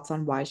any thoughts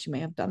on why she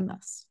may have done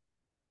this?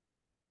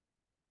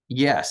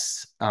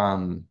 Yes.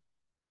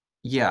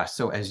 Yeah,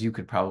 so as you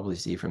could probably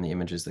see from the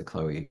images that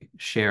Chloe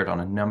shared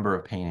on a number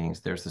of paintings,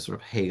 there's this sort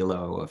of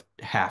halo of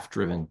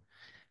half-driven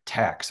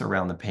tacks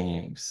around the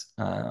paintings.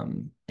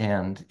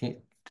 They're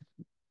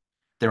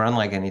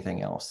unlike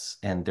anything else,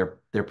 and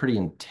they're pretty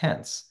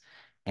intense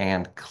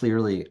and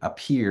clearly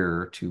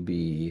appear to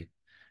be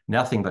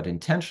nothing but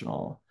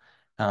intentional.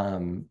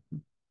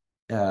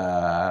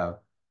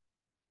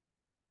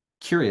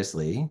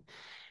 Curiously,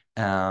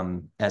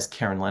 as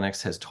Karen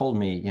Lennox has told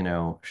me, in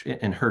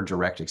her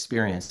direct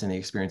experience and the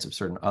experience of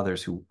certain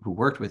others who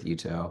worked with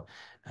Ito,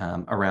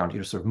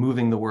 around, sort of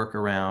moving the work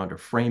around or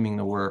framing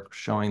the work,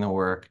 showing the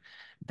work,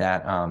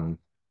 that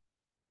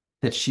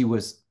that she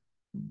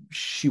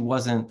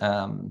wasn't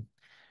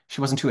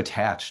too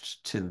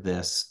attached to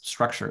this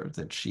structure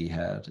that she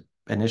had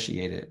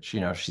initiated.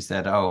 She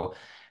said, "Oh,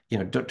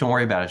 don't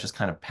worry about it. Just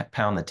kind of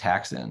pound the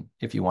tacks in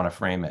if you want to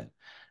frame it."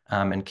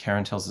 And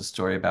Karen tells the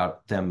story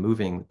about them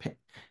moving.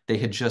 They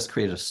had just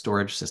created a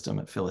storage system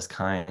at Phyllis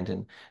Kind,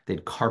 and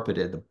they'd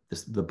carpeted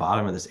the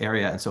bottom of this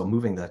area. And so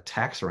moving the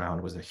tacks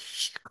around was a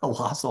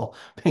colossal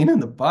pain in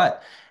the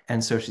butt.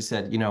 And so she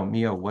said,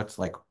 Mio, what's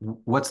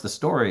the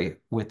story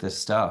with this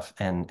stuff?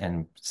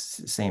 And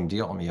same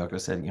deal. Miyoko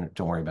said,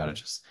 don't worry about it.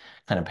 Just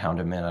kind of pound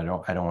them in. I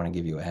don't want to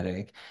give you a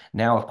headache.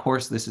 Now, of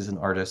course, this is an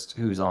artist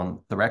who's on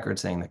the record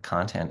saying that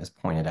content is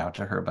pointed out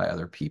to her by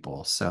other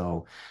people.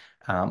 So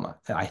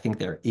I think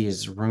there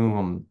is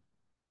room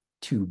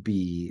to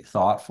be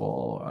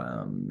thoughtful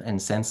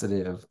and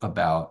sensitive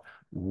about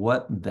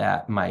what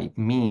that might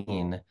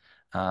mean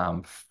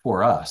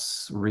for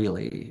us,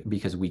 really,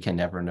 because we can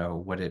never know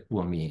what it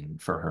will mean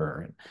for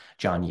her.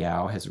 John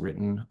Yao has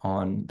written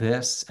on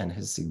this and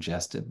has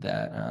suggested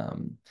that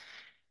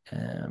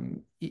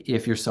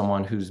if you're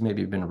someone who's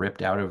maybe been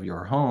ripped out of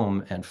your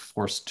home and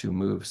forced to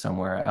move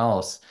somewhere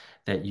else,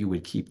 that you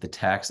would keep the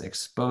tacks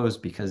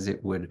exposed because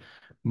it would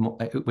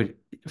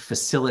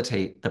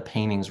facilitate the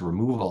painting's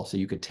removal. So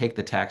you could take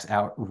the tacks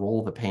out,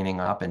 roll the painting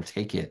up, and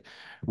take it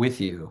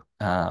with you.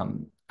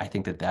 I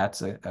think that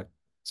that's a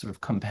sort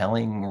of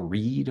compelling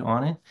read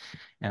on it.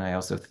 And I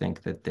also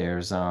think that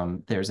there's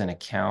an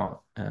account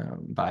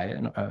by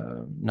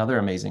another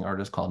amazing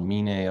artist called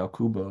Mine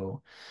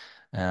Okubo,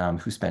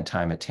 who spent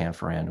time at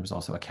Tanforan, who was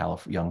also a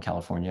young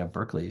California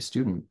Berkeley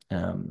student,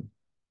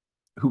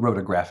 who wrote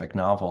a graphic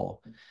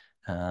novel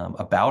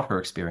about her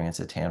experience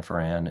at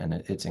Tanforan, and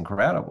it's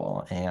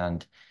incredible.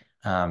 And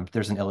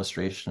there's an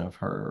illustration of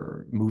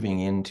her moving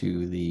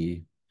into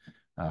the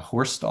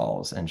horse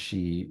stalls, and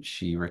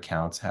she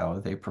recounts how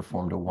they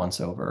performed a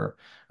once-over.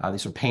 They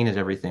sort of painted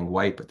everything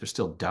white, but there's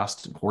still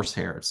dust and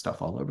horsehair and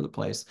stuff all over the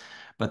place.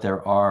 But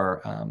there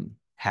are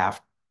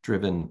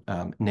half-driven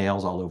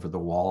nails all over the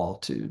wall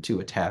to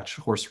attach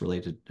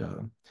horse-related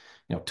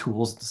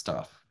tools and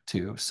stuff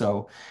too.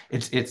 So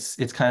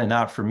it's kind of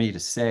not for me to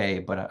say,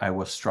 but I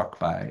was struck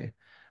by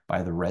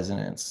the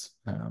resonance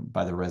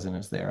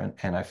there,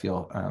 and I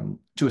feel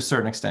to a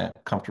certain extent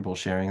comfortable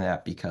sharing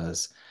that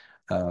because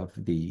of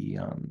the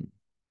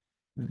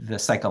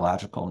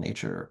psychological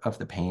nature of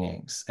the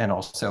paintings. And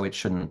also it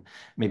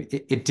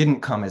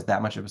didn't come as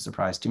that much of a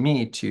surprise to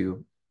me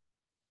to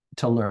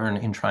learn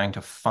in trying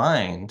to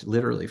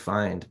literally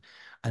find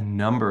a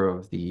number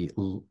of the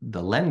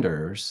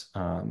lenders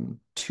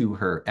to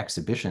her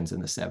exhibitions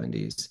in the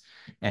 70s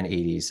and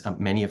 80s,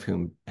 many of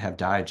whom have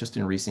died just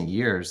in recent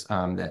years,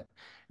 that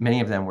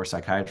many of them were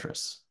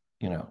psychiatrists,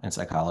 and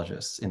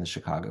psychologists in the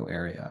Chicago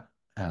area.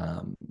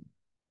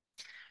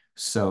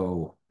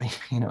 So, I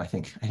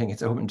think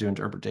it's open to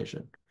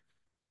interpretation.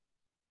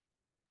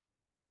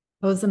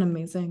 That was an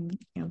amazing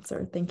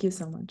answer. Thank you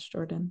so much,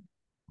 Jordan.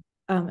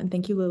 And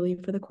thank you, Lily,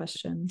 for the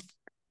question.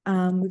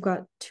 We've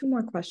got 2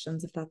 more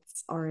questions, if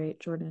that's all right,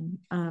 Jordan.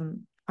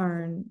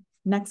 Our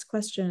next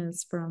question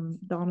is from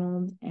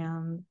Donald,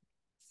 and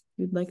if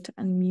you'd like to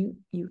unmute,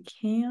 you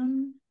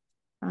can.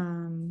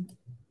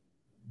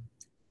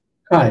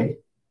 Hi.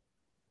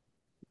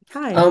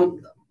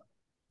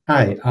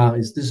 Hi. Hi,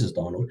 this is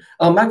Donald.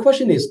 My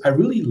question is, I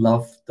really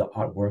love the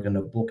artwork and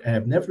the book. I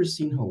have never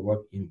seen her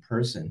work in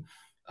person.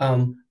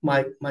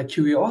 My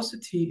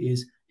curiosity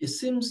is, it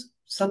seems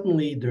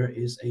suddenly there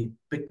is a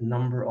big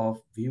number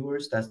of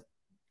viewers that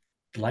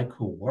like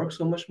her work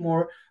so much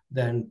more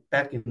than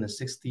back in the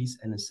 60s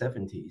and the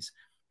 70s.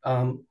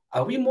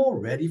 Are we more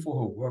ready for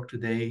her work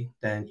today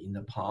than in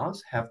the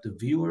past? Have the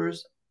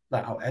viewers,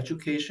 like our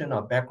education,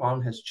 our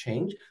background has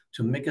changed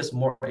to make us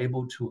more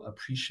able to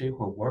appreciate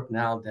her work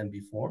now than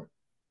before?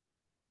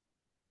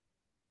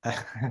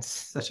 That's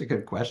such a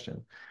good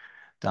question,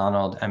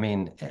 Donald. I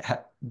mean,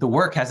 the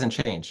work hasn't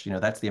changed.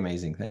 That's the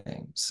amazing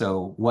thing.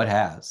 So what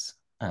has?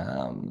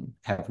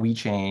 Have we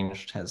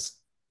changed? Has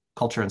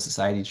culture and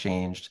society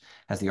changed?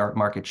 Has the art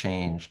market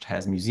changed?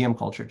 Has museum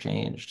culture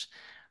changed?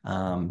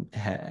 I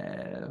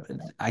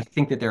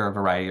think that there are a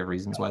variety of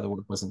reasons why the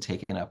work wasn't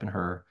taken up in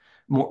her,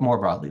 more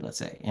broadly, let's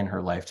say, in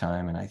her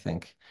lifetime. And I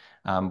think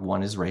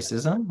one is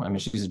racism. I mean,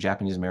 she's a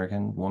Japanese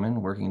American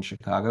woman working in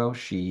Chicago.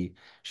 She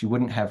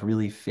wouldn't have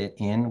really fit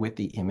in with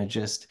the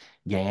Imagist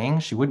gang.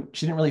 She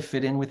didn't really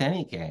fit in with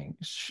any gang.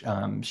 She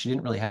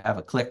didn't really have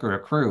a clique or a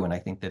crew. And I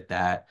think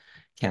that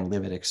can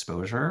limit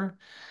exposure.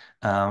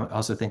 I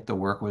also think the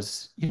work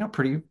was,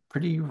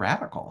 pretty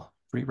radical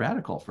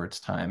for its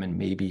time, and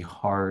maybe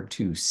hard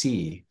to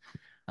see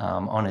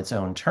on its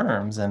own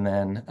terms. And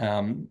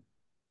then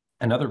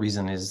another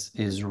reason is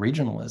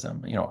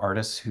regionalism.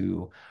 Artists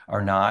who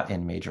are not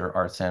in major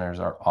art centers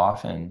are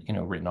often,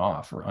 written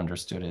off or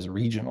understood as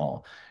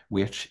regional,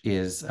 which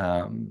is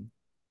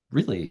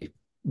really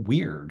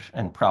weird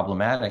and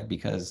problematic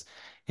because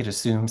it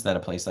assumes that a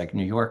place like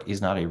New York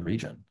is not a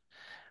region.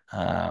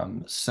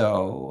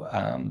 So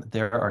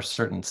there are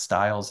certain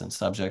styles and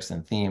subjects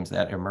and themes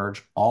that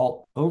emerge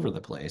all over the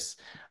place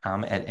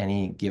at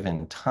any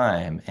given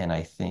time. And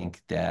I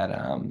think that,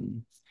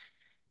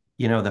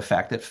 the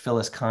fact that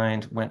Phyllis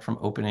Kind went from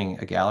opening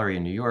a gallery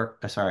in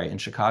in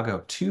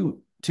Chicago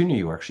to New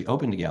York. She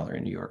opened a gallery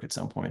in New York at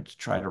some point to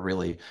try to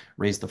really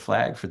raise the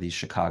flag for these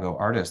Chicago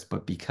artists.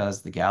 But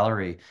because the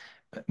gallery,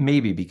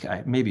 maybe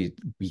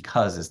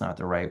because is not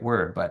the right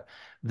word, but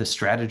the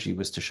strategy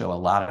was to show a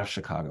lot of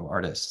Chicago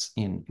artists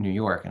in New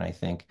York. And I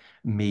think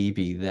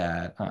maybe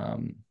that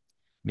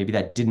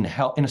didn't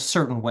help in a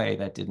certain way.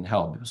 That didn't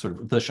help sort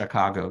of the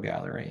Chicago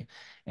gallery.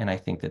 And I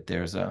think that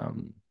there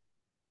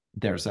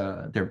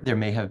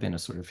may have been a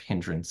sort of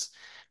hindrance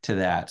to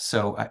that.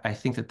 So I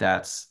think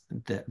there's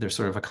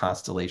sort of a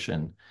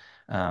constellation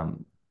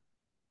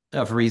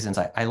of reasons.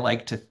 I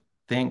like to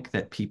think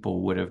that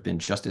people would have been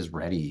just as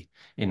ready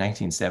in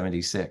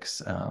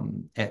 1976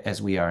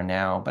 as we are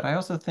now. But I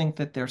also think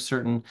that there's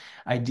certain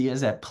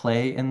ideas at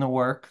play in the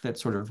work that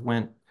sort of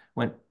went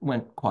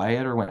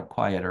quiet or went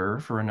quieter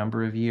for a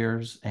number of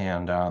years.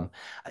 And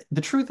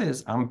the truth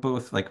is, I'm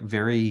both like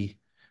very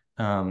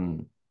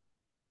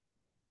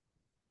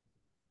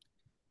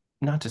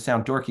not to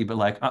sound dorky, but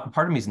like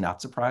part of me is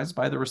not surprised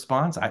by the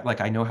response.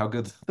 I know how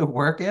good the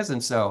work is,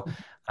 and so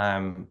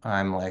I'm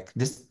like,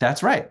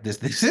 that's right.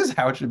 This is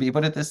how it should be.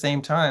 But at the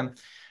same time,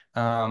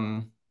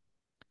 um,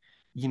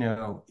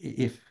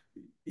 if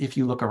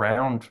you look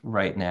around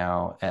right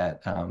now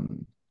at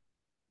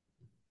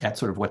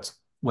sort of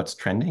what's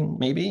trending,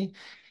 maybe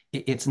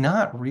it's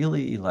not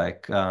really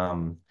like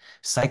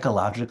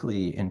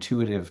psychologically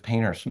intuitive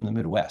painters from the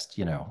Midwest,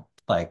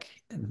 like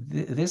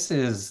this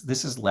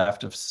is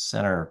left of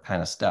center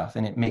kind of stuff.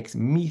 And it makes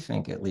me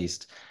think, at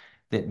least,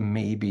 that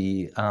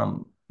maybe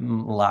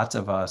lots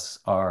of us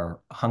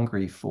are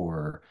hungry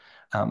for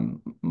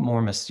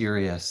more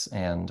mysterious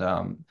and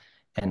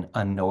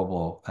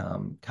unknowable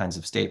kinds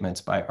of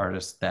statements by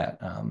artists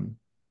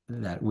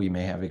that we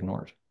may have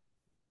ignored.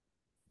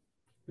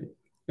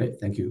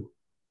 Great, thank you.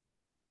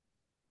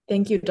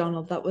 Thank you,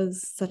 Donald. That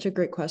was such a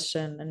great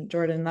question. And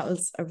Jordan, that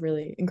was a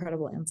really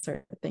incredible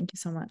answer. Thank you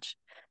so much.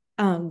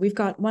 We've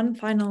got one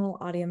final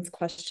audience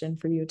question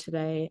for you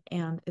today,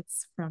 and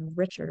it's from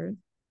Richard.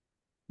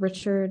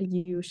 Richard,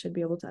 you should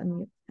be able to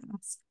unmute and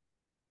ask.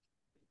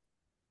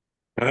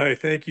 Hi,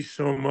 thank you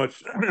so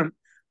much. When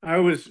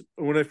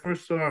I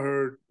first saw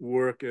her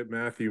work at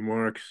Matthew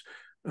Marks,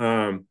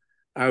 I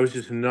was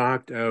just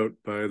knocked out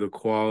by the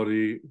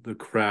quality, the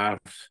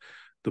crafts,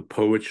 the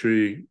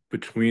poetry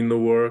between the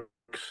works.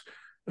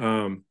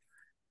 And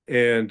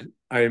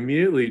I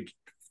immediately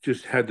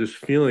just had this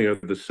feeling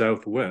of the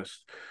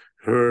Southwest.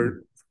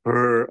 Her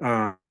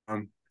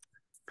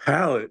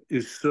palette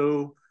is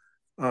so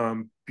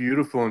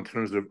beautiful in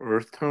terms of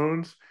earth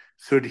tones.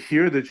 So to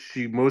hear that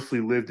she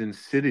mostly lived in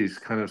cities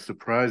kind of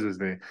surprises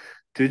me.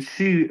 Did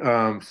she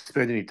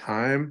spend any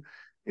time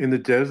in the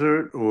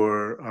desert,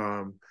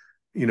 or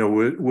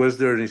was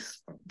there any?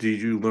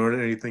 Did you learn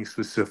anything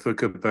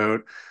specific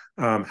about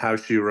how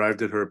she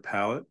arrived at her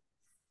palette?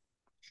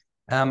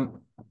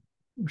 Um,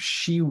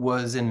 she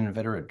was an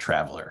inveterate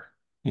traveler.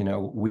 We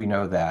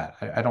know that.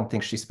 I don't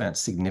think she spent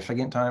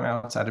significant time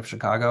outside of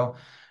Chicago,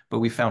 but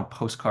we found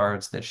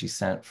postcards that she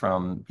sent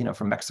from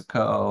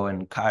Mexico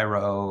and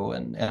Cairo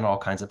and all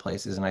kinds of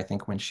places. And I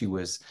think when she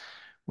was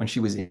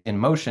in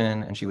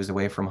motion and she was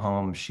away from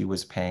home, she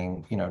was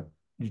paying,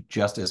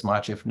 just as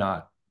much, if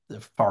not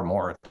far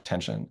more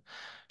attention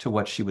to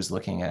what she was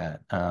looking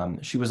at.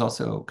 She was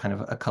also kind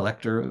of a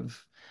collector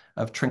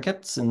of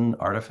trinkets and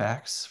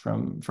artifacts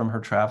from her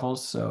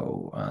travels.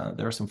 So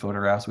there are some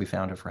photographs we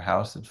found of her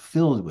house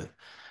filled with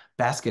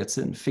baskets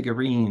and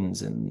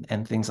figurines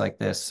and things like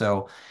this.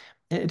 So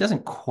it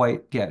doesn't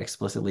quite get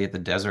explicitly at the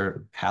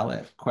desert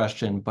palette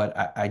question,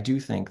 but I do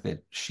think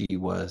that she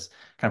was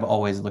kind of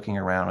always looking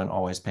around and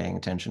always paying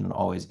attention and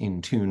always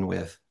in tune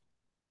with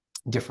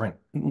different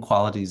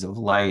qualities of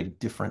light,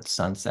 different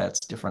sunsets,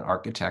 different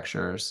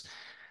architectures.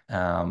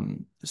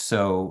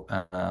 So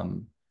I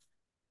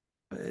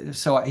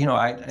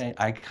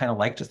kind of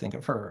like to think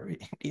of her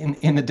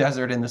in the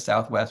desert in the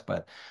Southwest,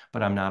 but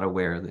I'm not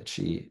aware that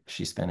she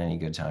spent any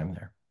good time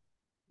there.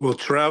 Well,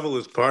 travel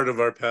is part of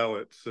our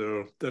palette,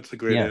 so that's a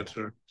great Yeah.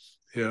 answer.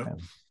 Yeah. Yeah.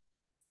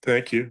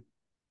 Thank you.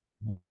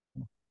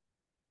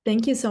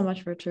 Thank you so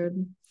much,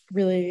 Richard.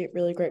 Really,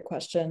 really great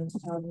question.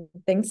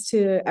 Thanks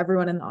to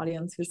everyone in the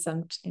audience who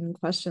sent in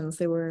questions.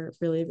 They were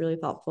really, really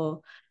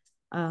thoughtful.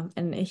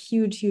 And a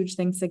huge, huge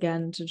thanks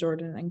again to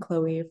Jordan and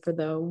Chloe for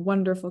the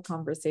wonderful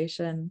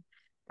conversation.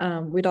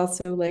 We'd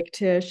also like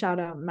to shout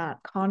out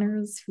Matt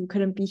Connors, who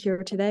couldn't be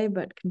here today,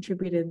 but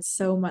contributed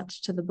so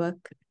much to the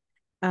book.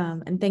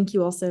 And thank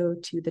you also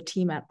to the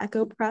team at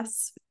Echo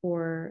Press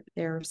for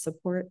their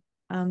support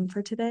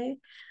for today.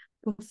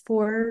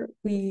 Before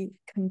we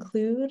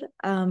conclude,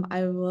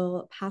 I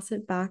will pass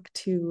it back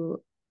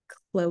to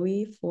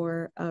Chloe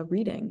for a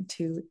reading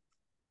to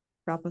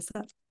wrap us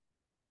up.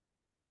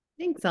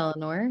 Thanks,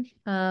 Eleanor.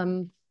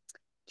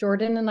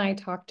 Jordan and I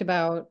talked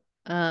about,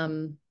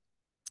 we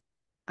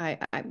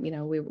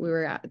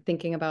were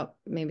thinking about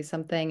maybe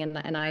something,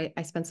 and I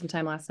spent some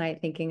time last night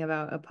thinking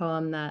about a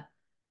poem that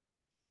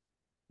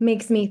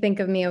makes me think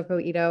of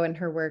Miyoko Ito and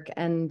her work.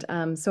 And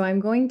so I'm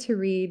going to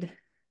read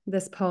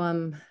this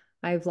poem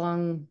I've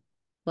long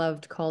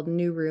loved called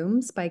New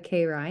Rooms by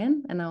Kay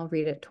Ryan, and I'll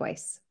read it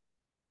twice.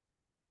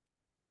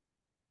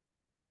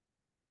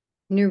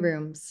 New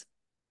Rooms.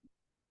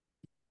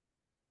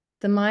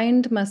 The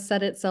mind must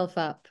set itself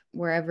up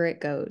wherever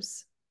it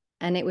goes,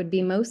 and it would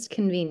be most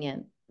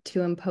convenient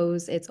to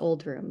impose its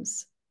old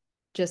rooms.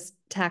 Just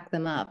tack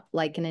them up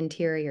like an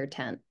interior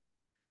tent.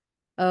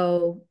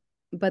 Oh,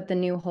 but the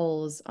new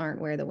holes aren't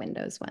where the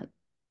windows went.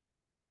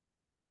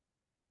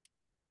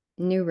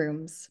 New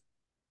Rooms.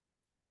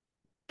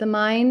 The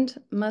mind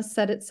must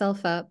set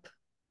itself up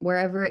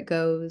wherever it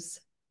goes,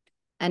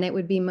 and it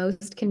would be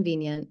most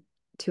convenient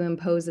to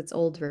impose its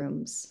old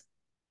rooms.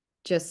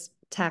 Just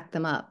tack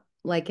them up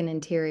like an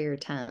interior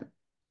tent.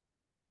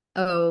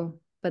 Oh,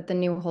 but the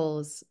new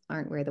holes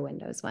aren't where the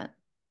windows went.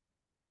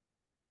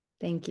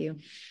 Thank you.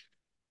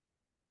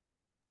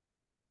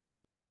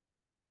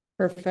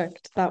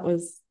 Perfect. That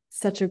was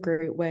such a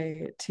great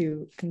way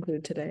to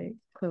conclude today.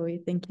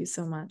 Chloe, thank you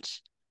so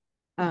much.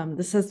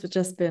 This has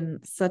just been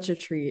such a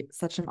treat,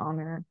 such an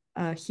honor.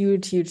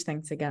 Huge, huge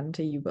thanks again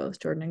to you both,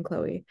 Jordan and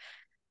Chloe.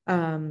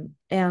 And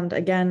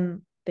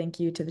again, thank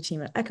you to the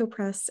team at Echo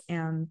Press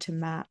and to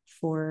Matt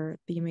for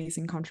the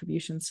amazing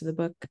contributions to the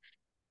book.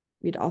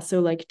 We'd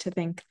also like to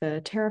thank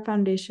the Terra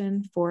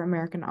Foundation for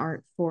American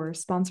Art for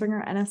sponsoring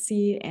our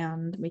NSE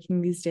and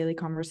making these daily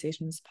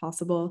conversations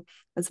possible,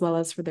 as well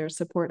as for their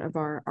support of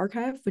our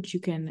archive, which you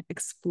can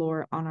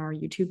explore on our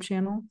YouTube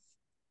channel.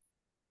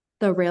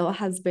 The Rail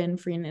has been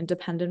free and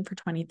independent for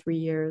 23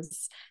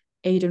 years.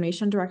 A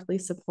donation directly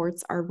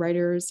supports our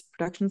writers,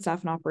 production staff,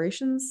 and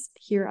operations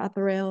here at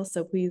the Rail,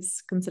 so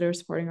please consider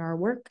supporting our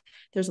work.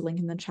 There's a link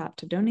in the chat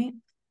to donate.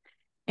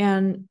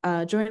 And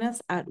join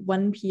us at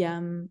 1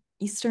 p.m.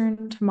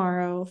 Eastern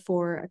tomorrow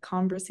for a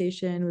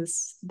conversation with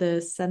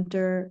the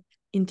Centre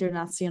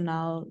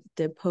International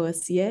de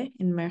Poésie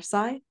in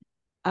Marseille.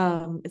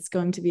 It's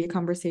going to be a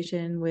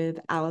conversation with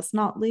Alice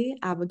Notley,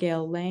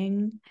 Abigail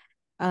Lang,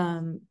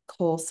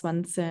 Cole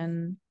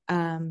Swenson,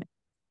 and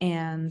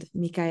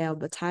Mikhail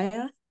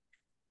Bataya.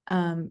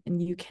 And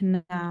you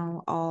can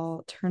now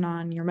all turn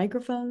on your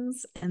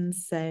microphones and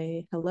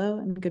say hello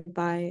and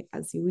goodbye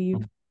as you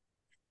leave.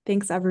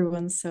 Thanks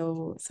everyone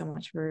so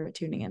much for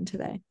tuning in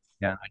today.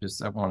 Yeah,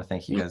 I want to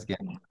thank you guys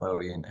again,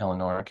 Chloe and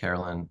Eleanor,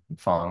 Carolyn,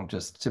 Fong.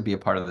 Just to be a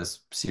part of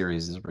this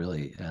series is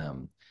really,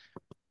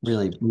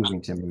 really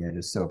moving to me. I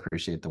just so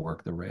appreciate the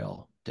work the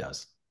Rail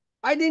does.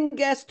 I didn't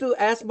guess to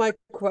ask my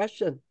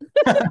question.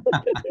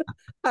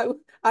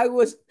 I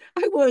was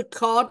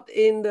caught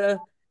in the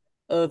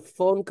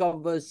phone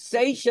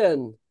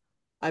conversation.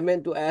 I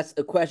meant to ask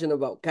a question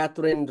about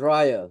Catherine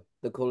Dreyer,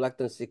 the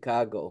collector in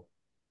Chicago,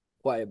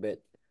 quite a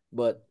bit.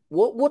 But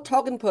we'll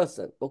talk in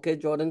person. Okay,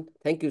 Jordan.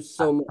 Thank you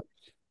so much.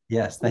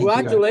 Yes, thank you.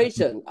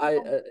 Congratulations.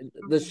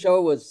 The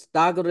show was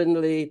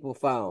staggeringly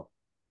profound.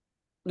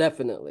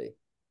 Definitely.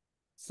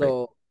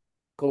 So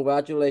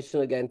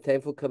congratulations again.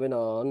 Thanks for coming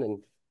on. And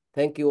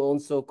thank you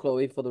also,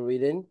 Chloe, for the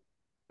reading.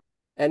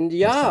 And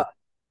yeah,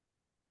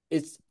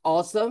 it's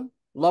awesome.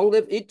 Long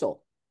live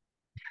Ito.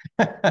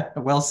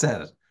 Well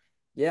said.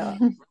 Yeah.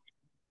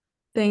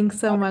 Thanks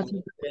so much.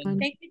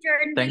 Thank you,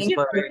 Jordan. Thanks, Thank you,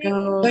 Chloe.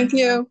 Jordan. Thank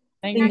you.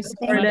 Thanks,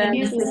 Jordan.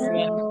 Thank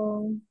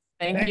you.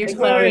 Thank you,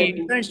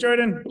 Chloe. Thanks,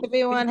 Jordan.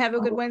 Everyone, have a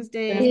good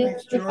Wednesday.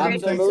 Thanks, Jordan.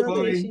 Thanks,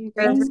 Absolutely. Chloe.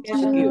 Thank you.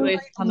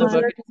 Congratulations On the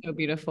book, it's so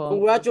beautiful.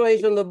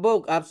 Congratulations on the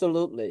book.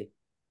 Absolutely.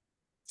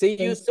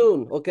 See you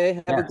soon.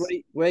 Okay. Have a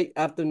great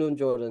afternoon,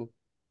 Jordan.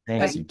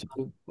 Thanks, you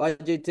too. Bye,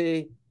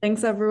 GT.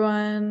 Thanks,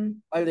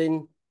 everyone. Bye,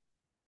 Lynn.